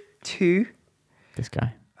two. This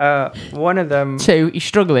guy. One of them. Two. He's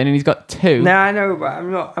struggling and he's got two. No, I know, but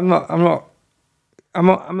I'm not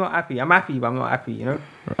happy. I'm happy, but I'm not happy. You know.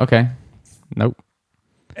 Okay. Nope.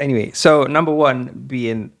 Anyway, so number one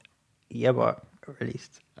being Yebba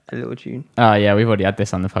released a little tune. Oh, yeah. We've already had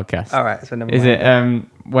this on the podcast. All right, so number Is one. it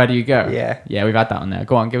Where Do You Go? Yeah. Yeah, we've had that on there.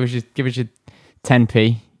 Go on. Give us your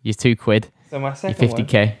 10p, your £2, So my your second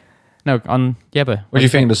 50k. No, on Yebba. What do you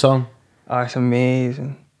think of the song? one. Oh, it's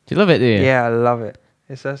amazing. Do you love it, do you? Yeah, I love it.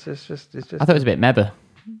 It's just. I thought it was a bit mebba.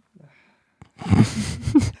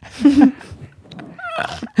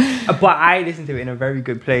 But I listened to it in a very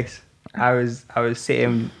good place. I was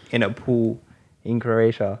sitting in a pool in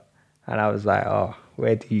Croatia, and I was like, "Oh,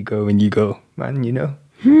 where do you go when you go, man? You know."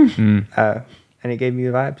 And it gave me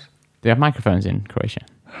the vibes. Do you have microphones in Croatia?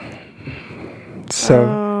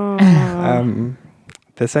 So, Oh.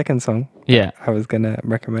 the second song Yeah. I was gonna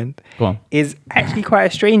recommend Go on. is actually quite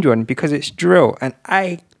a strange one because it's drill, and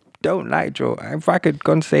I don't like drill. If I could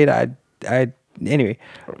go and say that, I anyway.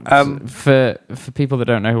 For people that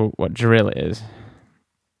don't know what drill is,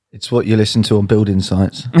 It's what you listen to on building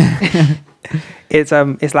sites. It's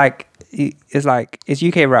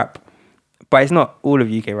UK rap, but it's not all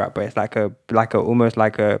of UK rap. But it's like a almost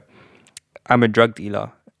like a I'm a drug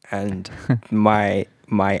dealer, and my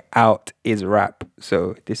out is rap.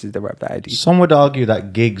 So this is the rap that I do. Some would argue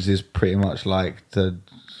that Giggs is pretty much like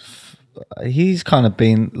he's kind of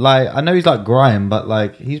been like, I know he's like grime, but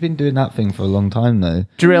like he's been doing that thing for a long time though.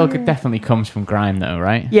 Drill definitely comes from grime, though,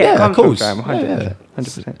 right? Yeah, it of comes from course. grime, 100%.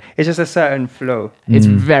 100%. It's just a certain flow. It's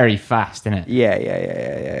very fast, isn't it?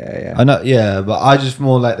 Yeah. I know, yeah, but I just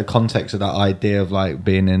more like the context of that idea of like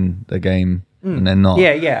being in the game and then not.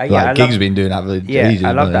 Yeah. Like I Giggs love- been doing that for Yeah, ages.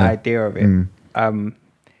 I love but, the yeah. idea of it.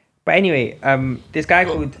 But anyway, this guy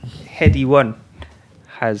called Heady One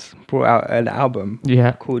has brought out an album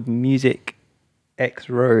Yeah. called Music X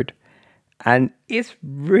Road, and it's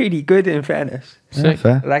really good. In fairness, Yeah, Sick.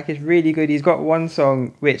 fair. like it's really good. He's got one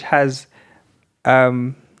song which has,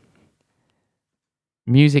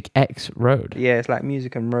 Music X Road. yeah, it's like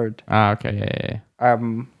music and road. Ah, okay, yeah.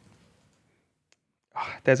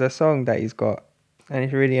 There's a song that he's got, and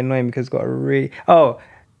it's really annoying because it's got a really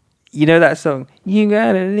you know that song? You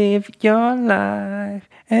gotta live your life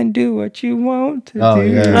and do what you want to Oh, do.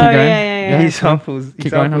 yeah. Keep Oh, going. yeah. He samples.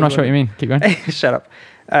 Keep going. I'm not sure what you mean. Keep going. Shut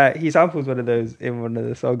up. He samples one of those in one of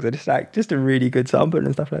the songs, and it's like just a really good sample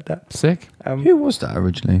and stuff like that. Sick. Who was that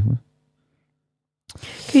originally?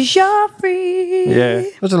 Cause you're free. Yeah.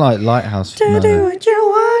 Was it like Lighthouse? To No. do what you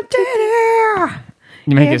want to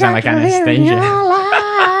do. You make it sound like got to live Anastasia. your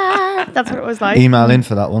life. That's what it was like. Email in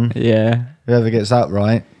for that one. Yeah. Whoever gets that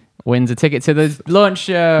right. Wins a ticket to the launch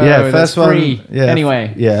show. Yeah, that's first one. free. Yeah.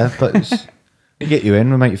 Anyway. Yeah, but we get you in.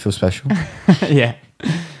 We'll make you feel special. Yeah.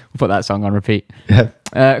 We'll put that song on repeat.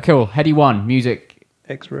 Yeah. Cool. Heady One. Music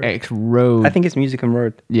X Road. X Road. I think it's music and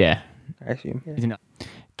road. Yeah. I assume. Yeah. Is it not?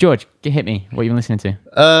 George, hit me. What have you been listening to?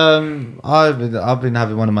 I've been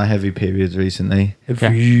having one of my heavy periods recently.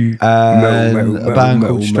 Okay. And a band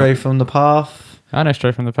called Stray from the Path. I know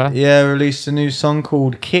Straight from the Path. Yeah, released a new song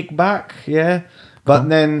called Kickback. Yeah, but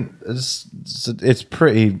then it's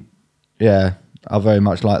pretty. Yeah, I very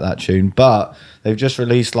much like that tune. But they've just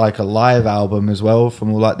released like a live album as well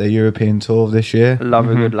from all like their European tour of this year. Love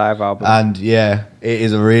a good live album. And yeah, it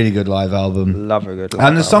is a really good live album. Love a good live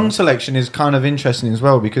And the song album. selection is kind of interesting as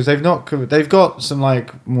well because they've got some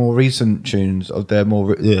like more recent tunes of their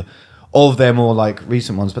more like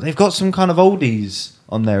recent ones, but they've got some kind of oldies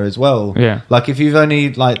on there as well. Yeah. Like if you've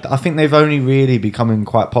only like, I think they've only really becoming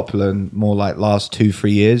quite popular in more like last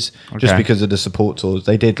 2-3 years just Okay. because of the support tours.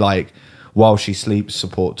 They did like While She Sleeps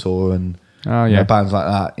support tour and Oh, you know, yeah. bands like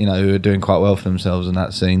that, you know, who are doing quite well for themselves in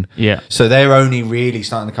that scene. Yeah. So they're only really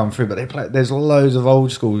starting to come through, but there's loads of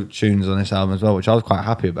old school tunes on this album as well, which I was quite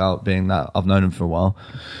happy about, being that I've known them for a while.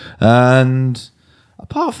 And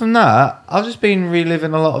apart from that, I've just been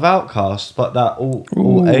reliving a lot of Outcast, but that Alt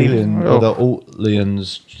Alien or the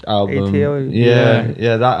Altlians album. ATL,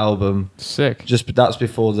 yeah, that album. Sick. Just that's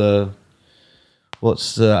before the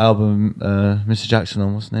what's the album Mr. Jackson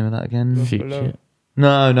on? What's the name of that again? Future.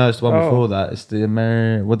 No, it's the one Oh. before that. It's the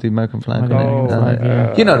American flag. American flag,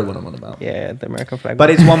 yeah. You know the one I'm on about. Yeah, the American flag. But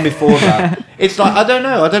it's one before that. It's like I don't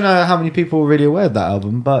know how many people are really aware of that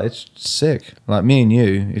album, but it's sick. Like me and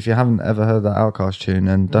you, if you haven't ever heard that Outcast tune,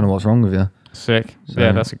 then don't know what's wrong with you. Sick. So-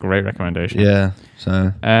 Yeah, that's a great recommendation. Yeah. So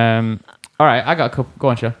All right, I got a couple. Go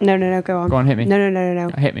on, Joe. No, go on. Go on, hit me. No.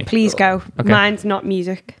 Hit me. Please go. Okay. Mine's not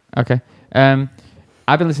music. Okay.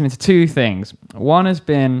 I've been listening to two things. One has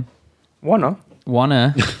been Wanna?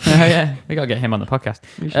 Wanna. Yeah, we gotta get him on the podcast.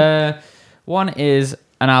 One is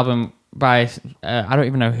an album by I don't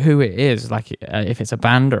even know who it is. Like if it's a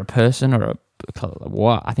band or a person or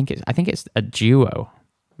what. I think it's a duo,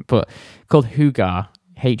 but called Hugar.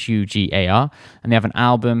 Hugar, and they have an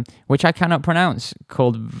album which I cannot pronounce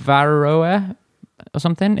called Varroa or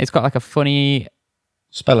something. It's got like a funny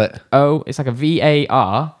spell it. O. It's like a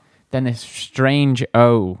VAR, then this strange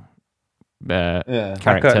O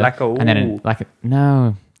character, Like a and then ooh.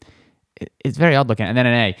 no, it's very odd looking, and then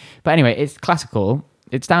an A. But anyway, it's classical.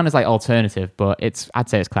 It's down as like alternative, but I'd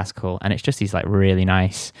say it's classical, and it's just these like really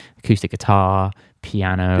nice acoustic guitar,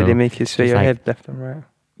 piano. Did they make you sway just your like- head left and right?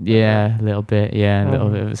 Yeah, a little bit. Yeah, a little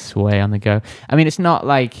bit of a sway on the go. I mean, it's not,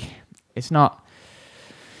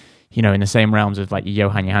 in the same realms of like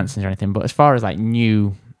Johan Johansson's or anything, but as far as like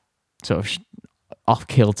new sort of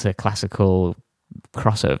off-kilter classical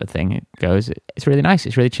crossover thing it goes, it's really nice.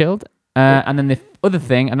 It's really chilled. And then the other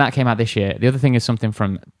thing, and that came out this year, the other thing is something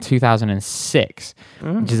from 2006,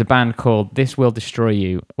 which is a band called This Will Destroy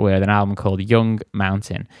You, with an album called Young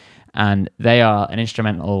Mountain. And they are an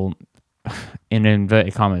instrumental, in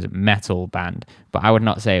inverted commas, metal band. But I would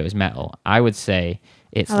not say it was metal. I would say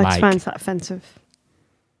it's Alex like... finds that offensive.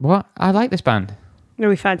 What? I like this band. No,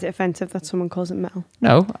 we find it offensive that someone calls it metal.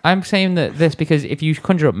 No, I'm saying that this because if you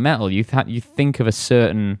conjure up metal, you think of a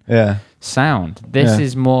certain Yeah. sound. This Yeah.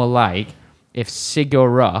 is more like if Sigur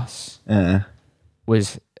Rós Yeah.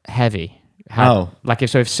 was heavy. Like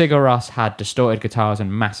if Sigur Rós had distorted guitars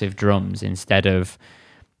and massive drums instead of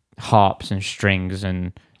harps and strings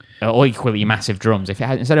and or equally massive drums. If it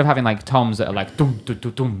had, instead of having like toms that are like dum dum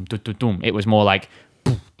dum dum dum dum, it was more like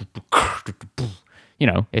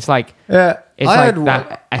it's like Yeah. it's like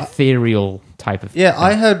that ethereal type of Yeah, thing.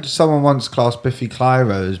 I heard someone once class Biffy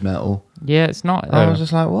Clyro as metal. Yeah, it's not. I was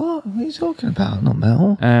just like, what? What are you talking about? Not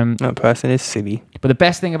metal. That person is silly. But the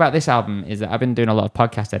best thing about this album is that I've been doing a lot of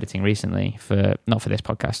podcast editing recently not for this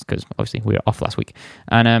podcast because obviously we were off last week,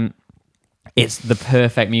 and it's the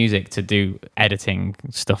perfect music to do editing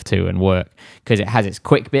stuff to and work because it has its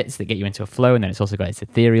quick bits that get you into a flow, and then it's also got its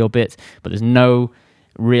ethereal bits, but there's no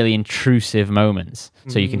really intrusive moments,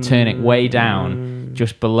 so you can turn it way down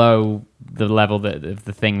just below the level of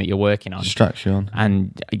the thing that you're working on Distracts you on.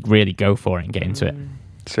 and really go for it and get into it.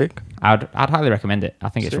 Sick. I'd highly recommend it. I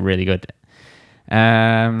think it's really good.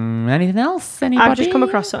 Anything else? Anybody? I've just come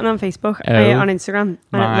across something on Facebook, Oh, on Instagram, and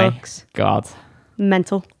my it looks God.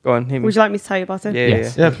 mental. Go on. Hit me. Would you like me to tell you about it? Yeah,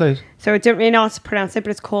 Yes. yeah. Yeah, please. So I don't really know how to pronounce it,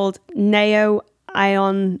 but it's called Neo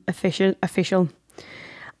Ion Official.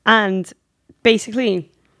 And basically,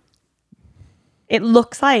 it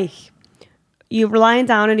looks like you're lying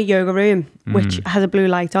down in a yoga room, which has a blue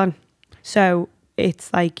light on. So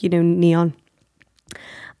it's like, neon.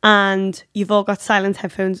 And you've all got silent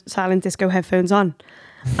disco headphones on.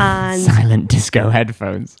 And Silent disco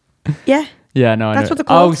headphones. yeah, Yeah, no, I That's know. what they're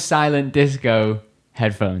called. Oh, silent disco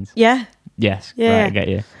headphones. yeah. Yes, Yeah. right, I get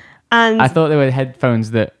you. And I thought they were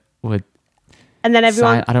headphones that would. and then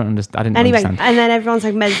everyone I don't understand. I didn't anyway, understand. and then everyone's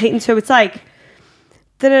like meditating. So it's like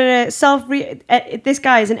this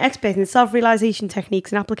guy is an expert in self-realization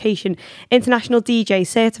techniques and application, international DJ,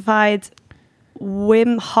 certified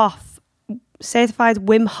Wim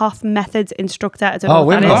Hof methods instructor. I don't know Oh,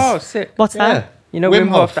 what Wim that is. Hof. Oh, sick. What's Yeah. that? You know Wim Wim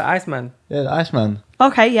Hof, Hof. the Iceman. Yeah, the Iceman.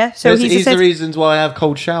 Okay, yeah. So he's the a reasons why I have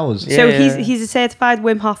cold showers. Yeah. so he's a certified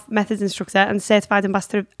Wim Hof methods instructor and certified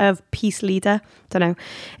ambassador of Peace Leader. Don't know,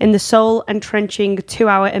 in the soul entrenching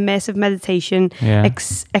 2-hour immersive meditation, Yeah.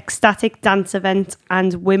 ecstatic dance event,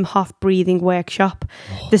 and Wim Hof breathing workshop.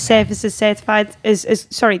 The service is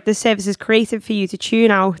the service is created for you to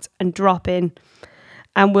tune out and drop in,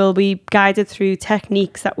 and will be guided through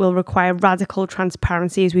techniques that will require radical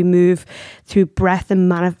transparency as we move through breath and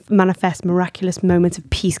manifest miraculous moments of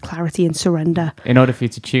peace, clarity, and surrender. In order for you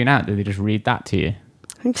to tune out, did they just read that to you?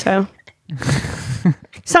 I think so.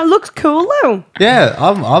 So it looks cool though. Yeah,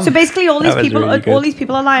 I'm So basically, all these That was people, really good. all these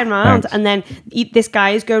people are lying around, Thanks. and then this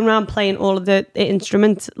guy is going around playing all of the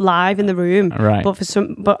instruments live in the room. Right.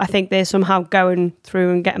 But I think they're somehow going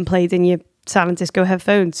through and getting played in your silent disco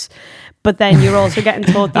headphones. But then you're also getting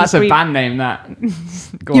taught That's these a band name. That.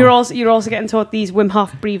 Go You're on. also getting taught these Wim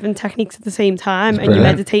Hof breathing techniques at the same time, and you're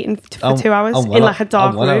brilliant. meditating for 2 hours in like a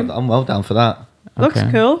dark room. I'm well down for that. Looks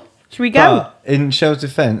Okay. cool. Should we go? But in Shell's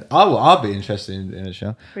defense, I'll be interested in a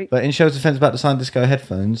show. Sweet. But in Shell's defense about the silent disco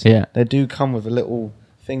headphones, Yeah. they do come with a little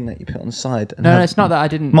thing that you put on the side. And No, have it's not that I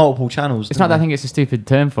didn't. multiple channels. It's not that I think it's a stupid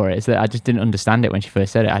term for it. It's that I just didn't understand it when she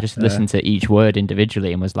first said it. I just listened to each word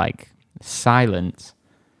individually and was like, silent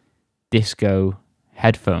disco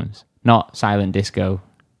headphones, not silent disco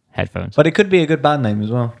headphones. But it could be a good band name as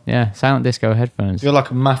well. Yeah, silent disco headphones. If you're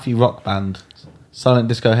like a Matthew Rock band, silent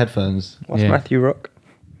disco headphones. What's Yeah. Matthew Rock?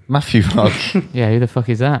 Matthew Rock. Yeah, who the fuck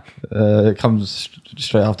is that? It comes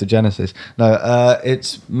straight after Genesis. No,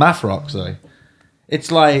 it's Math Rock. Sorry,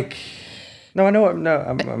 it's like No, I know what. No,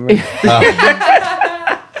 I'm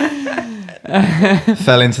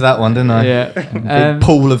fell into that one, didn't I? Yeah. Big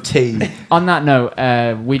pool of tea. On that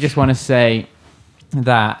note, we just want to say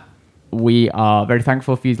that we are very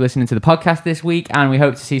thankful for you listening to the podcast this week, and we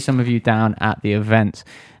hope to see some of you down at the event.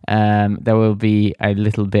 There will be a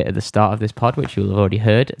little bit at the start of this pod, which you'll have already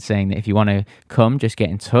heard, saying that if you want to come, just get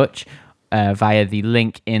in touch via the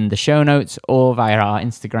link in the show notes or via our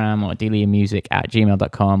Instagram or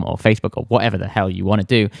deliamusic@gmail.com or Facebook or whatever the hell you want to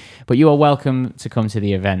do. But you are welcome to come to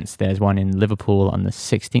the events. There's one in Liverpool on the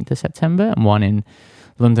 16th of September and one in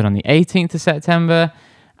London on the 18th of September.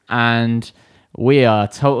 And we are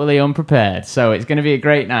totally unprepared. So it's going to be a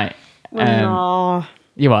great night. No,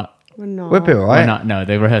 You what? no. We'll be all We're right. not, no,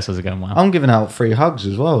 the rehearsals are going well. I'm giving out free hugs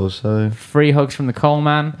as well, so Free hugs from the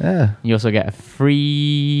Coleman. yeah. You also get a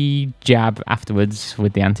free jab afterwards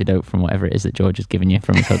with the antidote from whatever it is that George has given you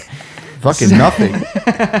from his hug. Fucking nothing.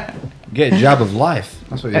 Get a jab of life.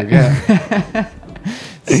 That's what you get.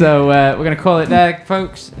 So we're going to call it there,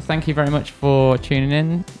 folks. Thank you very much for tuning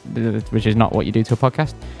in, which is not what you do to a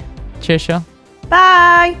podcast. Cheers, Sean.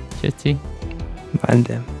 Bye. Cheers, T. Man,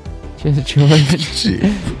 them. Cheers,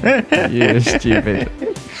 Jordan. You're stupid.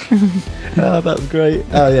 Oh, that was great.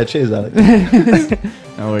 Oh, yeah. Cheers, Alex.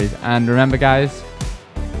 No worries. And remember, guys.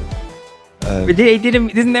 But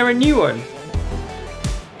isn't there a new one?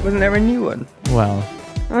 Wasn't there a new one? Well,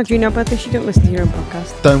 How do you know about this? You don't listen to your own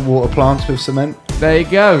podcast. Don't water plants with cement. there you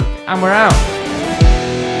go. And we're out.